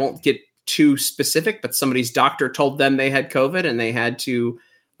so I won't get too specific, but somebody's doctor told them they had COVID and they had to,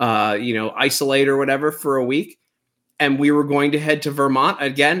 isolate or whatever for a week. And we were going to head to Vermont.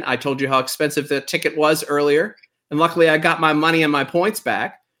 Again, I told you how expensive the ticket was earlier. And luckily I got my money and my points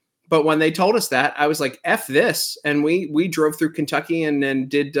back. But when they told us that, I was like, F this. And we drove through Kentucky and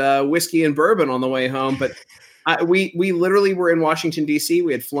did whiskey and bourbon on the way home. But we literally were in Washington, D.C.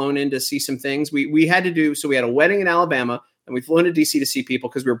 We had flown in to see some things. We had to do, so we had a wedding in Alabama, and we flew into D.C. to see people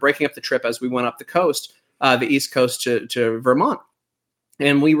because we were breaking up the trip as we went up the coast, the East Coast to Vermont.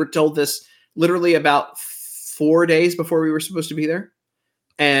 And we were told this literally about 4 days before we were supposed to be there.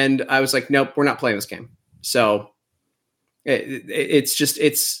 And I was like, nope, we're not playing this game. So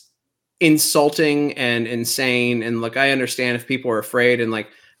it's insulting and insane. And look, I understand if people are afraid and like,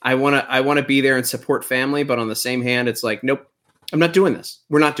 I want to be there and support family. But on the same hand, it's like, nope, I'm not doing this.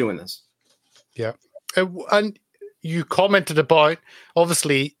 We're not doing this. Yeah. And you commented about,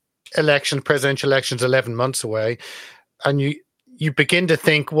 obviously, presidential elections 11 months away. And you begin to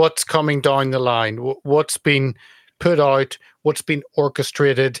think what's coming down the line, what's been put out, what's been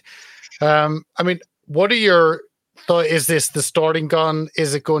orchestrated. I mean, what are your thoughts? Is this the starting gun?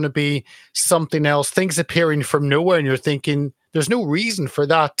 Is it going to be something else? Things appearing from nowhere, and you're thinking there's no reason for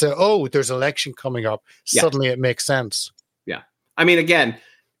that. There's election coming up. Yeah. Suddenly it makes sense. Yeah. I mean, again,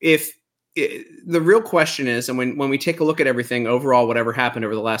 the real question is, and when we take a look at everything overall, whatever happened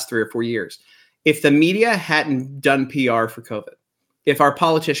over the last 3 or 4 years, if the media hadn't done PR for COVID, if our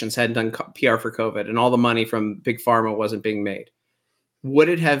politicians hadn't done PR for COVID and all the money from Big Pharma wasn't being made, would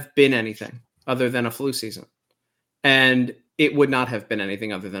it have been anything other than a flu season? And it would not have been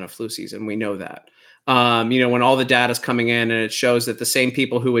anything other than a flu season. We know that. When all the data is coming in and it shows that the same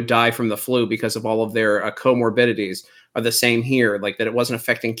people who would die from the flu because of all of their comorbidities are the same here, like that it wasn't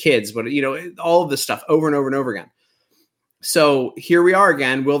affecting kids, but all of this stuff over and over and over again. So here we are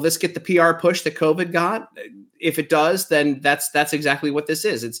again. Will this get the PR push that COVID got? If it does, then that's exactly what this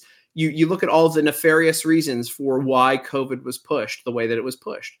is. It's you look at all of the nefarious reasons for why COVID was pushed the way that it was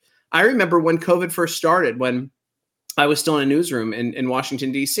pushed. I remember when COVID first started, when I was still in a newsroom in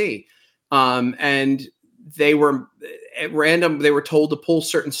Washington, D.C., and they were at random. They were told to pull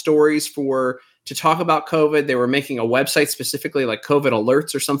certain stories to talk about COVID. They were making a website specifically like COVID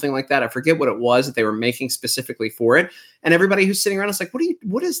alerts or something like that. I forget what it was that they were making specifically for it. And everybody who's sitting around is like,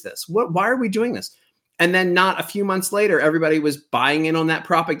 what is this? Why are we doing this? And then not a few months later, everybody was buying in on that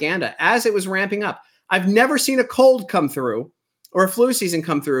propaganda as it was ramping up. I've never seen a cold come through or a flu season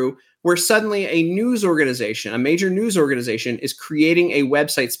come through where suddenly a major news organization is creating a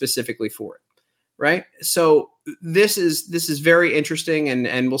website specifically for it. Right. So this is very interesting,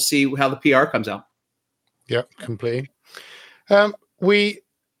 and we'll see how the PR comes out. Yeah, completely. We've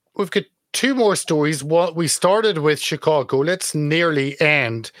got 2 more stories. We started with Chicago. Let's nearly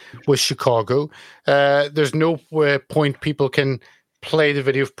end with Chicago. There's no point people can play the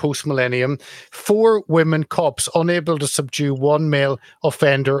video of post-millennium. 4 women cops unable to subdue 1 male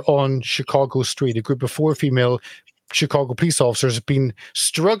offender on Chicago street. A group of 4 female Chicago police officers have been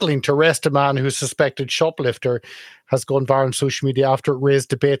struggling to arrest a man who's suspected shoplifter, has gone viral on social media after it raised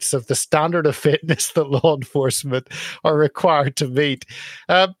debates of the standard of fitness that law enforcement are required to meet.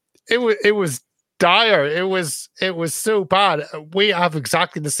 It was dire. It was so bad. We have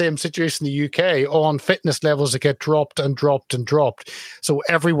exactly the same situation in the UK on fitness levels that get dropped and dropped and dropped. So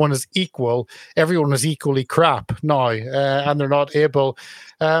everyone is equal. Everyone is equally crap now, and they're not able.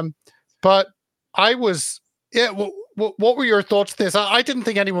 But I was, what were your thoughts on this? I didn't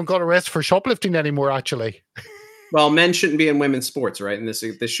think anyone got arrested for shoplifting anymore, actually. Well, men shouldn't be in women's sports, right? And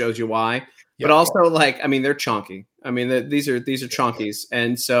this shows you why. Yep. But also, they're chonky. I mean, these are chonkies,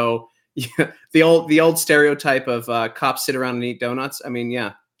 and so the old stereotype of cops sit around and eat donuts. I mean,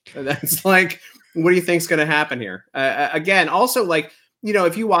 yeah, that's like, what do you think's going to happen here? Again, also,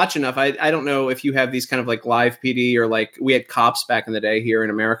 if you watch enough, I don't know if you have these kind of like live PD or like we had Cops back in the day here in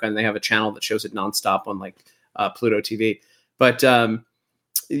America, and they have a channel that shows it nonstop on Pluto TV. But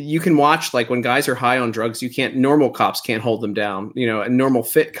you can watch when guys are high on drugs, normal cops can't hold them down. And normal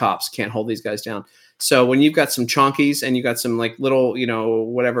fit cops can't hold these guys down. So when you've got some chonkies and you got some little,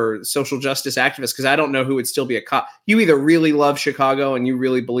 whatever social justice activists, because I don't know who would still be a cop. You either really love Chicago and you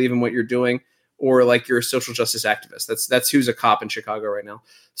really believe in what you're doing, or you're a social justice activist. That's who's a cop in Chicago right now.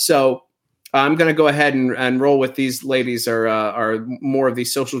 So I'm going to go ahead and roll with these ladies are more of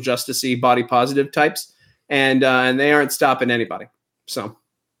these social justice-y, body positive types, and they aren't stopping anybody. So.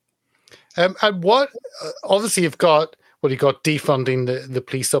 And what obviously you've got defunding the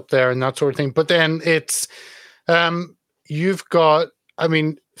police up there and that sort of thing, but then it's you've got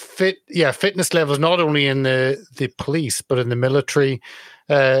fitness levels not only in the police but in the military,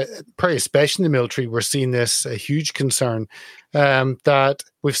 probably especially in the military. We're seeing this a huge concern that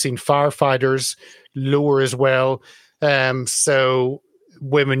we've seen firefighters lower as well. So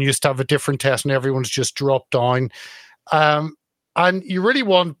women used to have a different test and everyone's just dropped down, and you really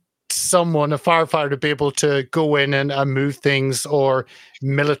want a firefighter to be able to go in and move things, or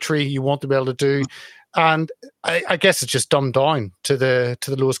military you want to be able to do, and I guess it's just dumbed down to the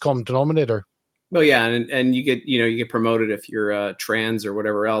lowest common denominator. Well, yeah, and you get promoted if you're trans or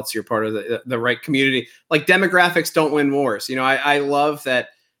whatever else. You're part of the right community. Demographics don't win wars. I love that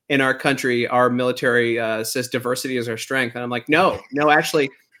in our country our military says diversity is our strength, and I'm like, no, actually,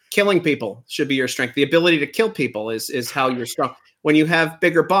 killing people should be your strength. The ability to kill people is how you're strong. When you have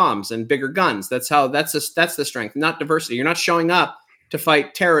bigger bombs and bigger guns, that's the strength, not diversity. You're not showing up to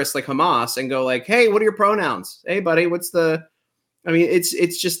fight terrorists like Hamas and go hey, what are your pronouns? Hey, buddy, it's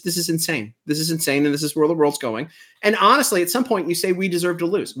just, this is insane. This is insane. And this is where the world's going. And honestly, at some point you say we deserve to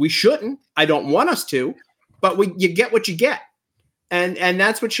lose. We shouldn't. I don't want us to, but you get what you get. And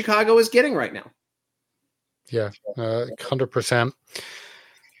that's what Chicago is getting right now. Yeah, 100%.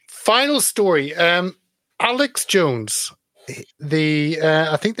 Final story. Alex Jones.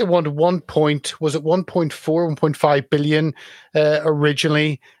 I think they wanted 1.5 billion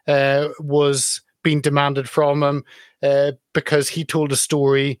originally was being demanded from him because he told a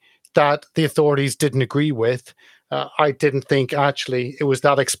story that the authorities didn't agree with. I didn't think actually it was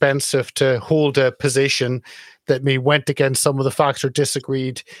that expensive to hold a position that went against some of the facts or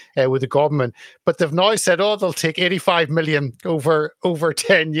disagreed with the government. But they've now said, they'll take 85 million over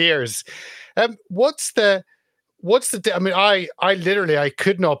 10 years. What's the I mean, I literally, I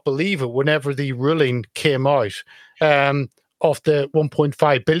could not believe it whenever the ruling came out of the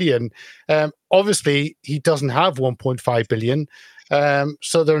 1.5 billion. Obviously, he doesn't have 1.5 billion.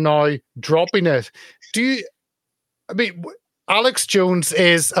 So they're now dropping it. Alex Jones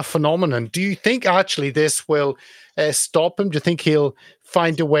is a phenomenon. Do you think actually this will stop him? Do you think he'll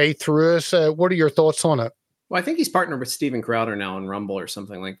find a way through it? What are your thoughts on it? Well, I think he's partnered with Steven Crowder now on Rumble or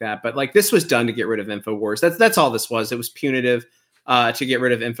something like that. But like, this was done to get rid of InfoWars. That's all this was. It was punitive to get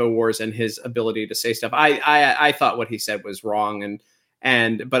rid of InfoWars and his ability to say stuff. I thought what he said was wrong,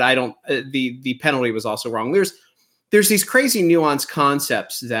 but I don't. The penalty was also wrong. There's these crazy nuanced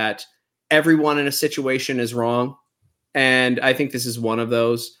concepts that everyone in a situation is wrong, and I think this is one of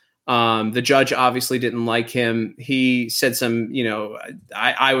those. The judge obviously didn't like him. He said some,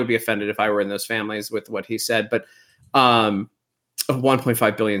 I would be offended if I were in those families with what he said, but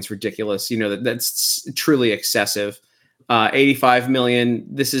 1.5 billion is ridiculous. That's truly excessive. 85 million.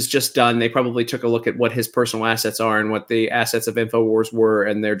 This is just done. They probably took a look at what his personal assets are and what the assets of InfoWars were,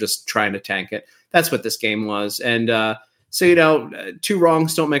 and they're just trying to tank it. That's what this game was. And so, two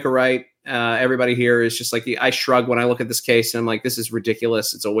wrongs don't make a right. Everybody here is just like, I shrug when I look at this case and I'm like, this is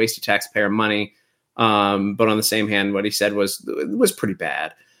ridiculous. It's a waste of taxpayer money. But on the same hand, what he said was pretty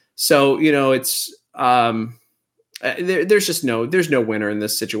bad. So, it's there's no winner in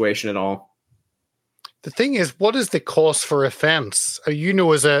this situation at all. The thing is, what is the cost for offense?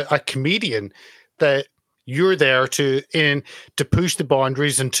 As a comedian that you're there to push the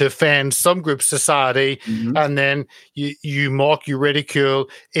boundaries and to offend some group society, and then you mock, you ridicule,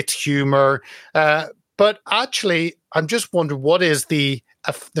 it's humor. But actually, I'm just wondering, what is the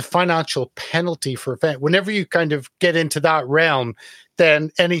financial penalty for offense? Whenever you kind of get into that realm, then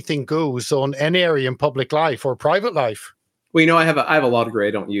anything goes on any area in public life or private life. Well, I have a law degree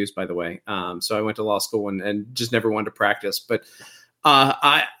I don't use, by the way. So I went to law school and just never wanted to practice. But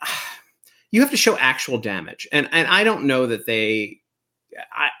you have to show actual damage. And I don't know that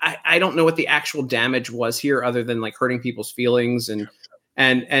I don't know what the actual damage was here other than like hurting people's feelings. And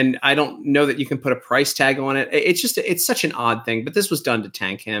I don't know that you can put a price tag on it. It's such an odd thing, but this was done to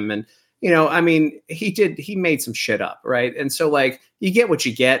tank him. And, he made some shit up. Right. And so like, you get what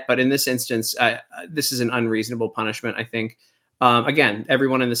you get, but in this instance, this is an unreasonable punishment. I think, again,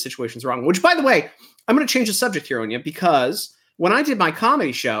 everyone in this situation is wrong, which, by the way, I'm going to change the subject here, Onya, because when I did my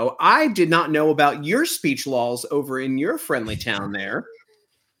comedy show, I did not know about your speech laws over in your friendly town there.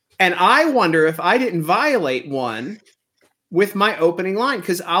 And I wonder if I didn't violate one with my opening line,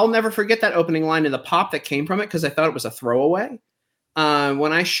 because I'll never forget that opening line and the pop that came from it, because I thought it was a throwaway.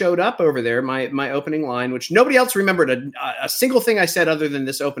 When I showed up over there, my opening line, which nobody else remembered a single thing I said other than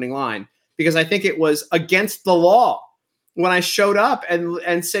this opening line, because I think it was against the law. When I showed up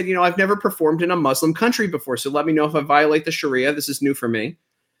and said, I've never performed in a Muslim country before, so let me know if I violate the Sharia. This is new for me.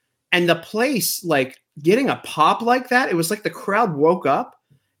 And the place, like, getting a pop like that, it was like the crowd woke up.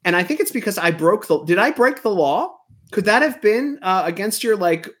 And I think it's because did I break the law? Could that have been against your,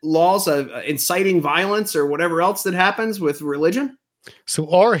 like, laws of inciting violence or whatever else that happens with religion? So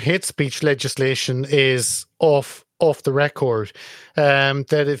our hate speech legislation is off the record.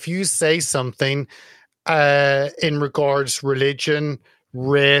 That if you say something in regards religion,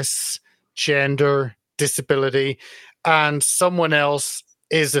 race, gender, disability, and someone else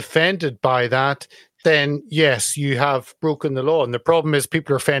is offended by that, then yes, you have broken the law. And the problem is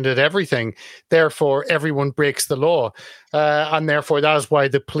people are offended at everything. Therefore, everyone breaks the law. And therefore, that is why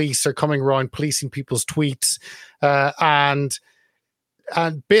the police are coming around policing people's tweets and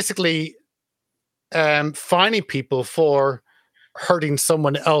basically fining people for hurting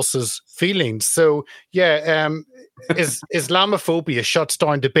someone else's feelings. So Islamophobia shuts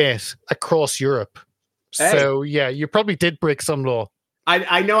down debate across Europe. Hey. So you probably did break some law.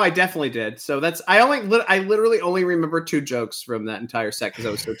 I know I definitely did. So I literally only remember 2 jokes from that entire set because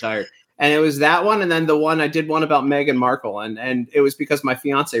I was so tired. And it was that one, and then the one I did one about Meghan Markle, and it was because my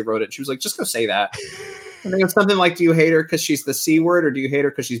fiance wrote it. She was like, "Just go say that." I think it's something like, "Do you hate her because she's the C word, or do you hate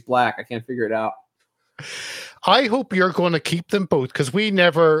her because she's black?" I can't figure it out. I hope you're going to keep them both, because we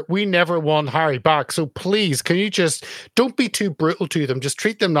never won Harry back. So please, can you just don't be too brutal to them? Just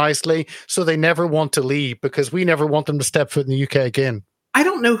treat them nicely so they never want to leave, because we never want them to step foot in the UK again. I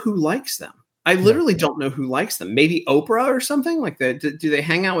don't know who likes them. I literally don't know who likes them. Maybe Oprah or something like that. Do they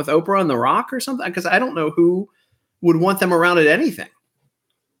hang out with Oprah and The Rock or something? Because I don't know who would want them around at anything.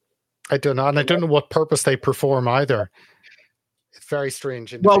 I don't know. And I don't know what purpose they perform either. It's very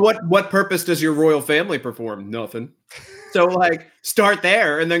strange. Well, what purpose does your royal family perform? Nothing. So like start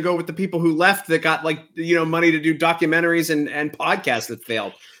there and then go with the people who left that got like, money to do documentaries and podcasts that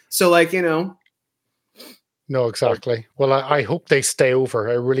failed. So like, No, exactly. Well, I hope they stay over.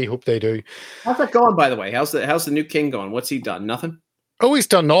 I really hope they do. How's that going, by the way? How's the new king going? What's he done? Nothing? Oh, he's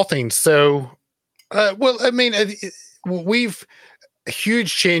done nothing. So, well, I mean, we've a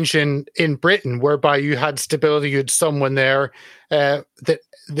huge change in Britain, whereby you had stability. You had someone there that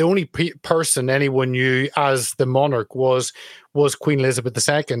the only person anyone knew as the monarch was Queen Elizabeth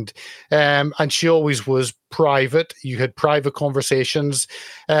II. And she always was private. You had private conversations.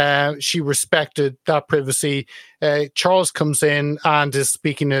 She respected that privacy. Charles comes in and is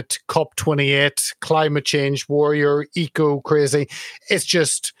speaking at COP28, climate change warrior, eco crazy. It's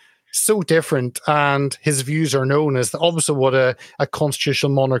just so different, and his views are known as obviously what a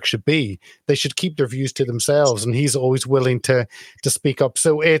constitutional monarch should be. They should keep their views to themselves, and he's always willing to speak up.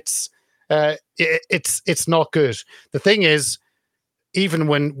 So it's not good. The thing is, even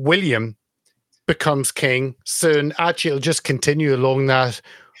when William becomes king soon, actually it'll just continue along that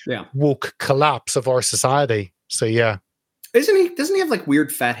woke collapse of our society. So yeah. Doesn't he have like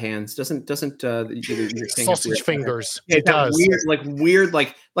weird fat hands? Doesn't your sausage fingers? Yeah, it does. Weird,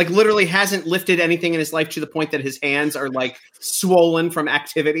 like literally hasn't lifted anything in his life to the point that his hands are like swollen from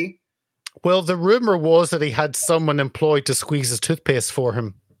activity. Well, the rumor was that he had someone employed to squeeze his toothpaste for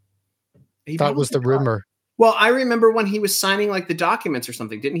him. That was the rumor. Well, I remember when he was signing like the documents or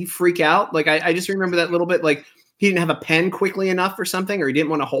something. Didn't he freak out? Like I just remember that little bit. Like he didn't have a pen quickly enough or something, or he didn't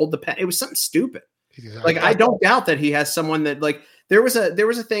want to hold the pen. It was something stupid. Like I don't doubt that he has someone that like there was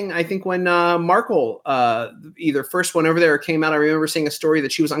a thing I think when Markle either first went over there or came out. I remember seeing a story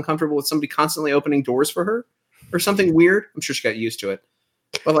that she was uncomfortable with somebody constantly opening doors for her or something weird. I'm sure she got used to it,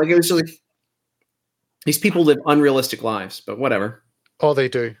 but like it was just like these people live unrealistic lives. But whatever. Oh, they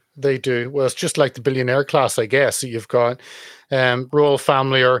do. Well, it's just like the billionaire class, I guess. You've got royal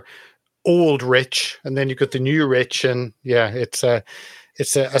family are old rich, and then you've got the new rich, and yeah, it's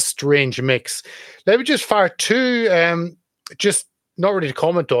a strange mix. Let me just fire two, just not really to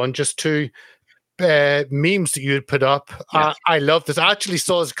comment on, just two memes that you had put up. Yeah. I love this. I actually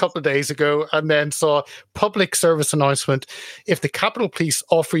saw this a couple of days ago and then saw public service announcement. If the Capitol Police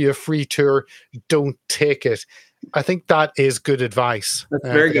offer you a free tour, don't take it. I think that is good advice. That's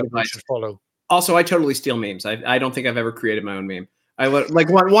very good advice. Follow. Also, I totally steal memes. I don't think I've ever created my own meme. I like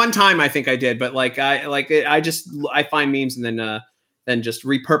one time I think I did, but I find memes and then just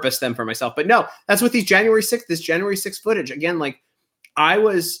repurpose them for myself. But no, that's what this January 6th footage. Again, like I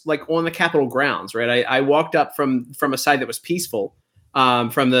was like on the Capitol grounds, right? I walked up from a side that was peaceful,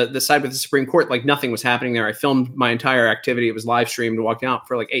 from the side with the Supreme Court, like nothing was happening there. I filmed my entire activity. It was live streamed, walked out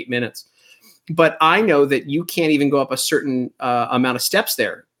for like 8 minutes. But I know that you can't even go up a certain amount of steps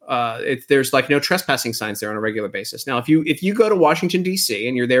there. There's like no trespassing signs there on a regular basis. Now, if you go to Washington, D.C.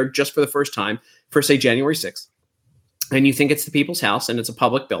 and you're there just for the first time for, say, January 6th, and you think it's the People's House and it's a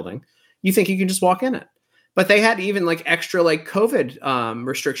public building, you think you can just walk in it. But they had even like extra like COVID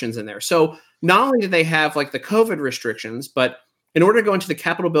restrictions in there. So not only did they have like the COVID restrictions, but in order to go into the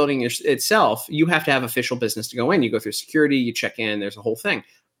Capitol building itself, you have to have official business to go in. You go through security, you check in, there's a whole thing.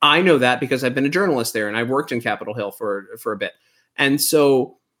 I know that because I've been a journalist there and I've worked in Capitol Hill for a bit. And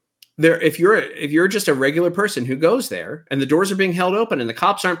so there, if you're just a regular person who goes there and the doors are being held open and the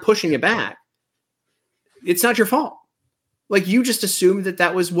cops aren't pushing you back, it's not your fault. Like you just assumed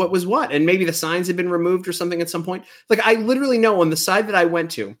that was what was what. And maybe the signs had been removed or something at some point. Like I literally know on the side that I went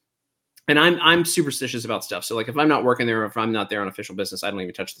to, and I'm superstitious about stuff. So like if I'm not working there or if I'm not there on official business, I don't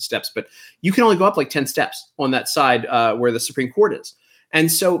even touch the steps. But you can only go up like 10 steps on that side where the Supreme Court is. And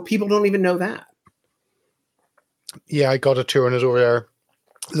so people don't even know that. Yeah, I got a tour on it over there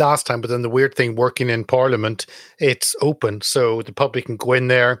last time, but then the weird thing, working in Parliament, it's open. So the public can go in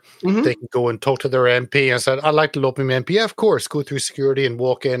there, they can go and talk to their MP. And I said, I'd like to love my MP. Yeah, of course, go through security and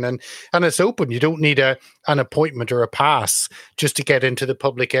walk in. And it's open. You don't need an appointment or a pass just to get into the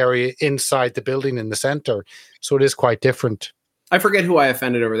public area inside the building in the centre. So it is quite different. I forget who I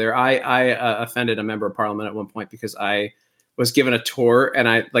offended over there. I offended a member of Parliament at one point because I was given a tour and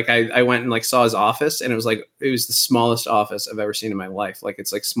I went and like saw his office and it was the smallest office I've ever seen in my life. Like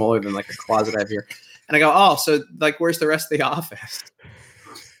it's like smaller than like a closet I have here. And I go, oh, so like, where's the rest of the office?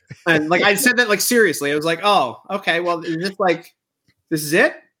 And like, I said that like seriously. I was like, oh, okay, well, is this like, this is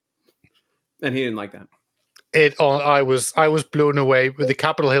it? And he didn't like that. I was blown away with the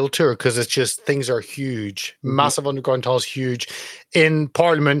Capitol Hill tour because it's just things are huge, massive underground tunnels, huge. In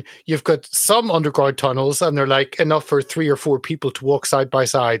Parliament, you've got some underground tunnels, and they're like enough for 3 or 4 people to walk side by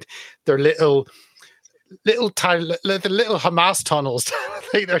side. They're little tiny, the little Hamas tunnels.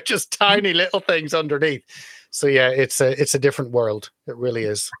 They're just tiny little things underneath. So yeah, it's a different world. It really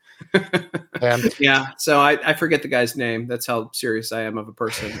is. Yeah. So I forget the guy's name. That's how serious I am of a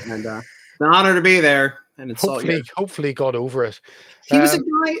person, and it's an honor to be there. And hopefully got over it. He was a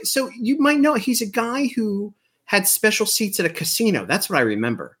guy. So you might know he's a guy who had special seats at a casino. That's what I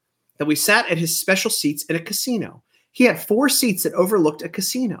remember. That we sat at his special seats at a casino. He had 4 seats that overlooked a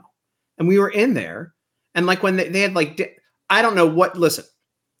casino, and we were in there. And like when they had like, I don't know what. Listen,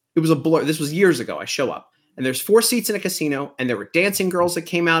 it was a blur. This was years ago. I show up, and there's 4 seats in a casino, and there were dancing girls that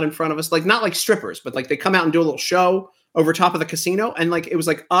came out in front of us, like not like strippers, but like they come out and do a little show over top of the casino, and like it was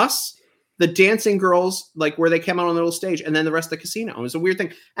like us. The dancing girls, like where they came out on the little stage, and then the rest of the casino. It was a weird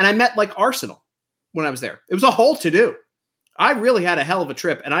thing. And I met like Arsenal when I was there. It was a whole to-do. I really had a hell of a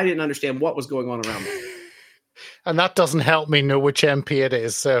trip, and I didn't understand what was going on around me. And that doesn't help me know which MP it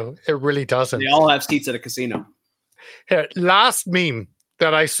is. So it really doesn't. They all have seats at a casino. Here, last meme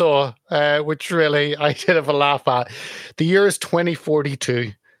that I saw, which really I did have a laugh at. The year is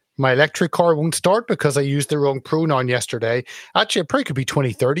 2042. My electric car won't start because I used the wrong pronoun yesterday. Actually, it probably could be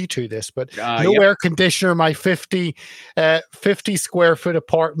 2032 this, but no air conditioner, my 50 square foot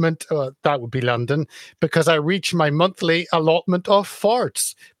apartment, that would be London, because I reached my monthly allotment of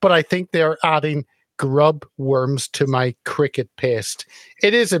farts. But I think they're adding grub worms to my cricket paste.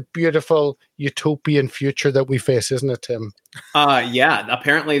 It is a beautiful utopian future that we face, isn't it, Tim? Yeah,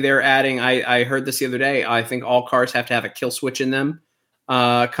 apparently they're adding, I heard this the other day, I think all cars have to have a kill switch in them.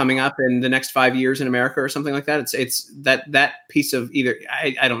 Coming up in the next 5 years in America or something like that. It's that piece of either,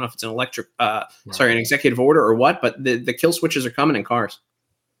 I don't know if it's an an executive order or what, but the kill switches are coming in cars.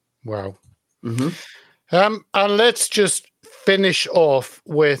 Wow. Mm-hmm. And let's just finish off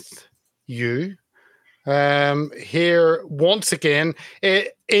with you. Here, once again,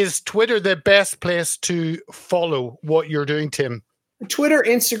 is Twitter the best place to follow what you're doing, Tim? Twitter,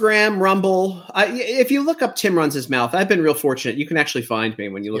 Instagram, Rumble. If you look up Tim Runs His Mouth, I've been real fortunate. You can actually find me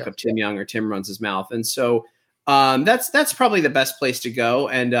when you look up Tim Young or Tim Runs His Mouth. And so that's probably the best place to go.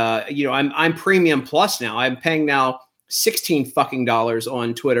 And, I'm premium plus now. I'm paying now $16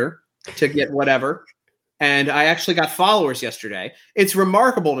 on Twitter to get whatever. And I actually got followers yesterday. It's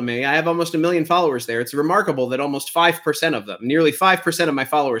remarkable to me. I have almost 1 million followers there. It's remarkable that almost 5% of them, nearly 5% of my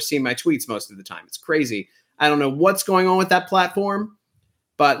followers see my tweets most of the time. It's crazy. I don't know what's going on with that platform,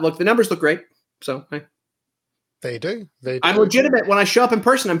 but look, the numbers look great. So hey. They do. I'm legitimate. When I show up in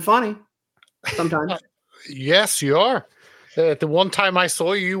person, I'm funny. Sometimes. Yes, you are. The one time I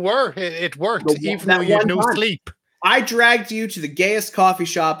saw you, were. It worked, even though you had no sleep. I dragged you to the gayest coffee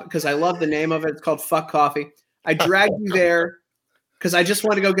shop because I love the name of it. It's called Fuck Coffee. I dragged you there because I just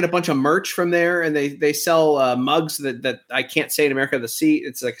want to go get a bunch of merch from there, and they sell mugs that I can't say in America. The C,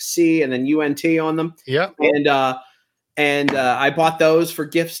 it's like C and then UNT on them. Yeah, and I bought those for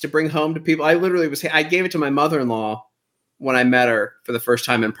gifts to bring home to people. I gave it to my mother-in-law when I met her for the first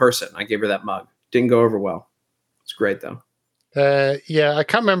time in person. I gave her that mug. Didn't go over well. It's great though. Yeah, I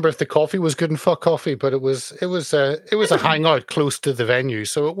can't remember if the coffee was good in Fuck Coffee, but it was a hangout close to the venue,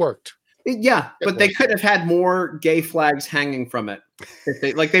 so it worked. Yeah, but they could have had more gay flags hanging from it.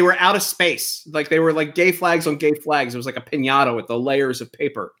 They were out of space. Like they were like gay flags on gay flags. It was like a piñata with the layers of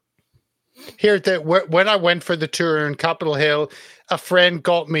paper. Here, when I went for the tour in Capitol Hill, a friend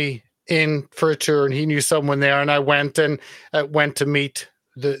got me in for a tour, and he knew someone there, and I went to meet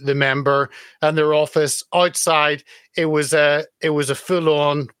the member and their office. Outside, it was a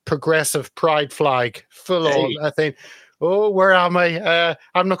full-on progressive pride flag, full-on. I think, oh, where am I?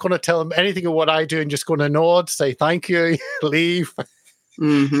 I'm not going to tell them anything of what I do. I'm just going to nod, say thank you, leave.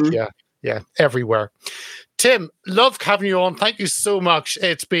 Mm-hmm. Yeah, everywhere. Tim, love having you on. Thank you so much.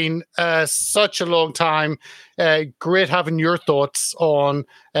 It's been such a long time. Great having your thoughts on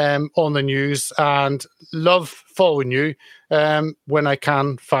the news, and love following you when I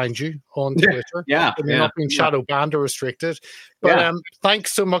can find you on Twitter. Not being shadow banned or restricted. But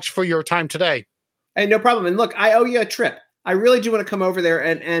thanks so much for your time today. Hey, no problem. And look, I owe you a trip. I really do want to come over there,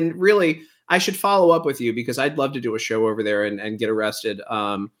 and really, I should follow up with you because I'd love to do a show over there and get arrested.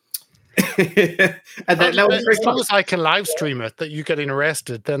 As long as I can live stream it, that you getting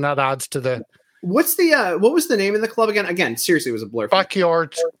arrested, then that adds to the. What was the name of the club again? Again, seriously, it was a blur.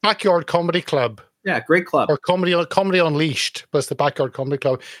 Backyard Comedy Club. Yeah, great club. Or Comedy Unleashed, but it's the Backyard Comedy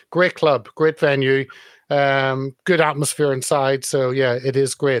Club. Great club, great venue, good atmosphere inside. So yeah, it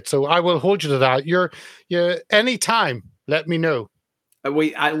is great. So I will hold you to that. You're anytime. Let me know.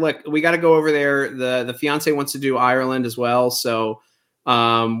 We got to go over there. The fiance wants to do Ireland as well, so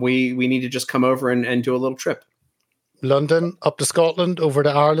we need to just come over and do a little trip. London, up to Scotland, over to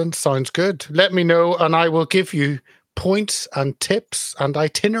Ireland. Sounds good. Let me know, and I will give you points and tips and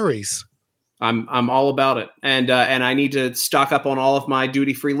itineraries. I'm all about it, and I need to stock up on all of my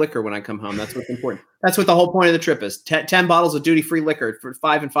duty-free liquor when I come home. That's what's important. That's what the whole point of the trip is. 10 bottles of duty-free liquor for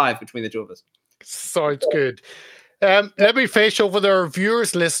 5 and 5 between the two of us. Sounds good. Let me face over there,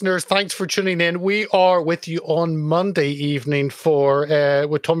 viewers, listeners. Thanks for tuning in. We are with you on Monday evening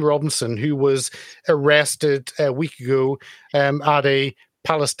with Tommy Robinson, who was arrested a week ago at a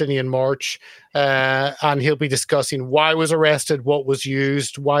Palestinian march, and he'll be discussing why he was arrested, what was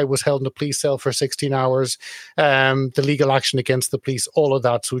used, why he was held in a police cell for 16 hours, the legal action against the police, all of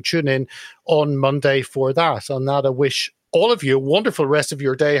that. So tune in on Monday for that. On that, I wish all of you a wonderful rest of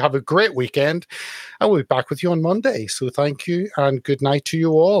your day. Have a great weekend, and we'll be back with you on Monday. So thank you, and good night to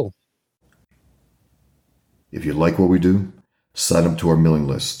you all. If you like what we do, sign up to our mailing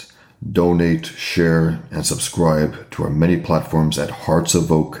list. Donate, share, and subscribe to our many platforms at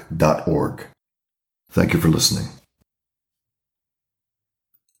heartsofoak.org. Thank you for listening.